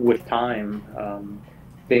with time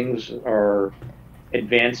things are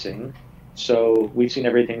advancing. So we've seen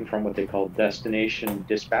everything from what they call destination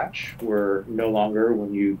dispatch, where no longer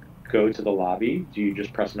when you go to the lobby do you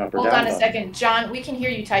just press an up or Hold down on a button. second, John. We can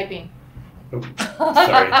hear you typing. Oh,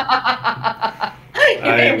 sorry. You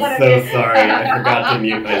may I'm want so to sorry. I forgot to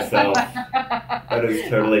mute myself. That is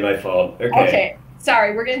totally my fault. Okay. Okay,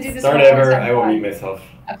 sorry. We're gonna do this Start one more over. time. I will mute myself.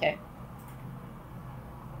 Okay.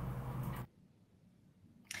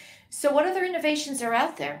 So, what other innovations are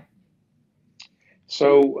out there?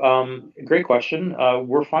 So, great question.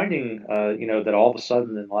 We're finding, that all of a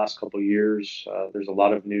sudden in the last couple of years, there's a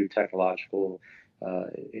lot of new technological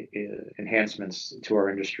enhancements to our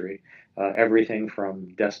industry. Everything from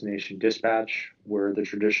destination dispatch, where the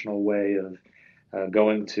traditional way of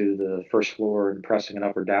going to the first floor and pressing an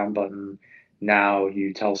up or down button, now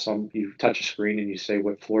you touch a screen and you say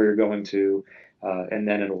what floor you're going to, and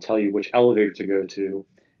then it'll tell you which elevator to go to,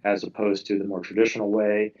 as opposed to the more traditional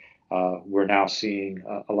way. We're now seeing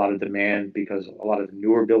a lot of demand because a lot of the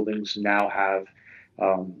newer buildings now have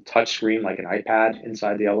touch screen like an iPad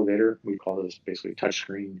inside the elevator. We call those basically touch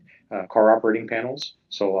screen car operating panels.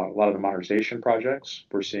 So a lot of the modernization projects,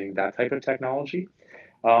 we're seeing that type of technology.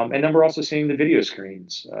 And then we're also seeing the video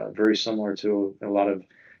screens, very similar to a lot of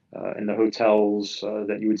in the hotels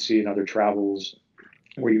that you would see in other travels,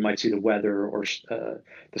 where you might see the weather or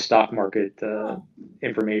the stock market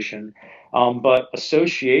information. But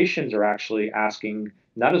associations are actually asking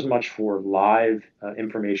not as much for live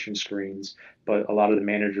information screens, but a lot of the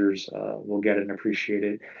managers will get it and appreciate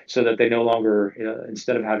it, so that they no longer,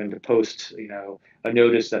 instead of having to post, a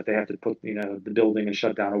notice that they have to put, the building and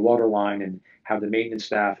shut down a water line and have the maintenance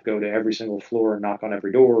staff go to every single floor and knock on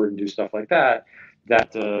every door and do stuff like that,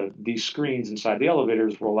 that these screens inside the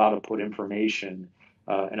elevators will allow to put information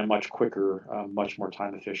in a much quicker, much more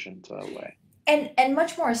time efficient way. And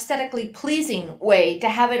much more aesthetically pleasing way to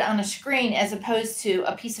have it on a screen as opposed to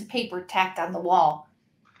a piece of paper tacked on the wall.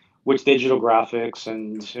 With digital graphics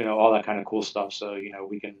and all that kind of cool stuff. So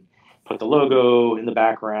we can put the logo in the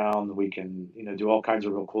background. We can do all kinds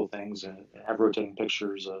of real cool things and have rotating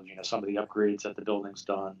pictures of some of the upgrades that the building's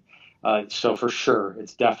done. So for sure,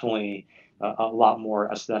 it's definitely a lot more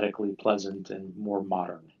aesthetically pleasant and more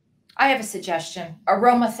modern. I have a suggestion: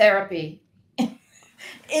 aromatherapy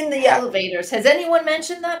in the elevators. Has anyone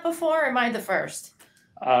mentioned that before? Or am I the first?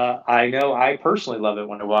 I know I personally love it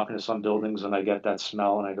when I walk into some buildings and I get that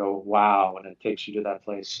smell and I go, wow, and it takes you to that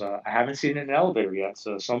place. I haven't seen it in an elevator yet.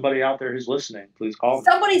 So somebody out there who's listening, please call me.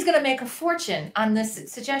 Somebody's going to make a fortune on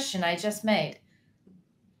this suggestion I just made.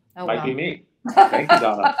 Oh, might be me. Thank you,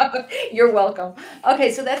 Donna. You're welcome.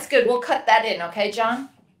 Okay, so that's good. We'll cut that in. Okay, John?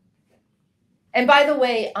 And by the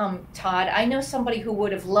way, Todd, I know somebody who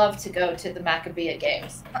would have loved to go to the Maccabea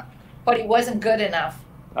games, but he wasn't good enough.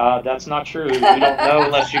 That's not true. You don't know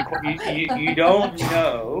unless you don't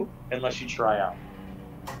know unless you try out.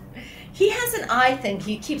 He has an eye thing.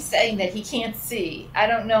 He keeps saying that he can't see. I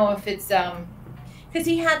don't know if it's because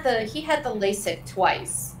he had the LASIK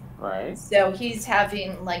twice. Right. So he's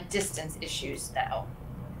having like distance issues now.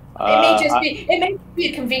 It may be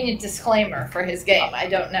a convenient disclaimer for his game. I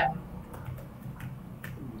don't know.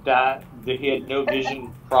 That he had no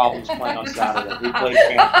vision problems playing on Saturday.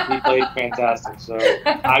 He played fantastic. So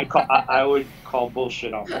I would call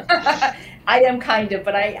bullshit on that. I am kind of,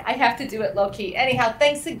 but I have to do it low key. Anyhow,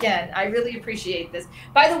 thanks again. I really appreciate this.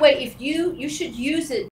 By the way, if you should use it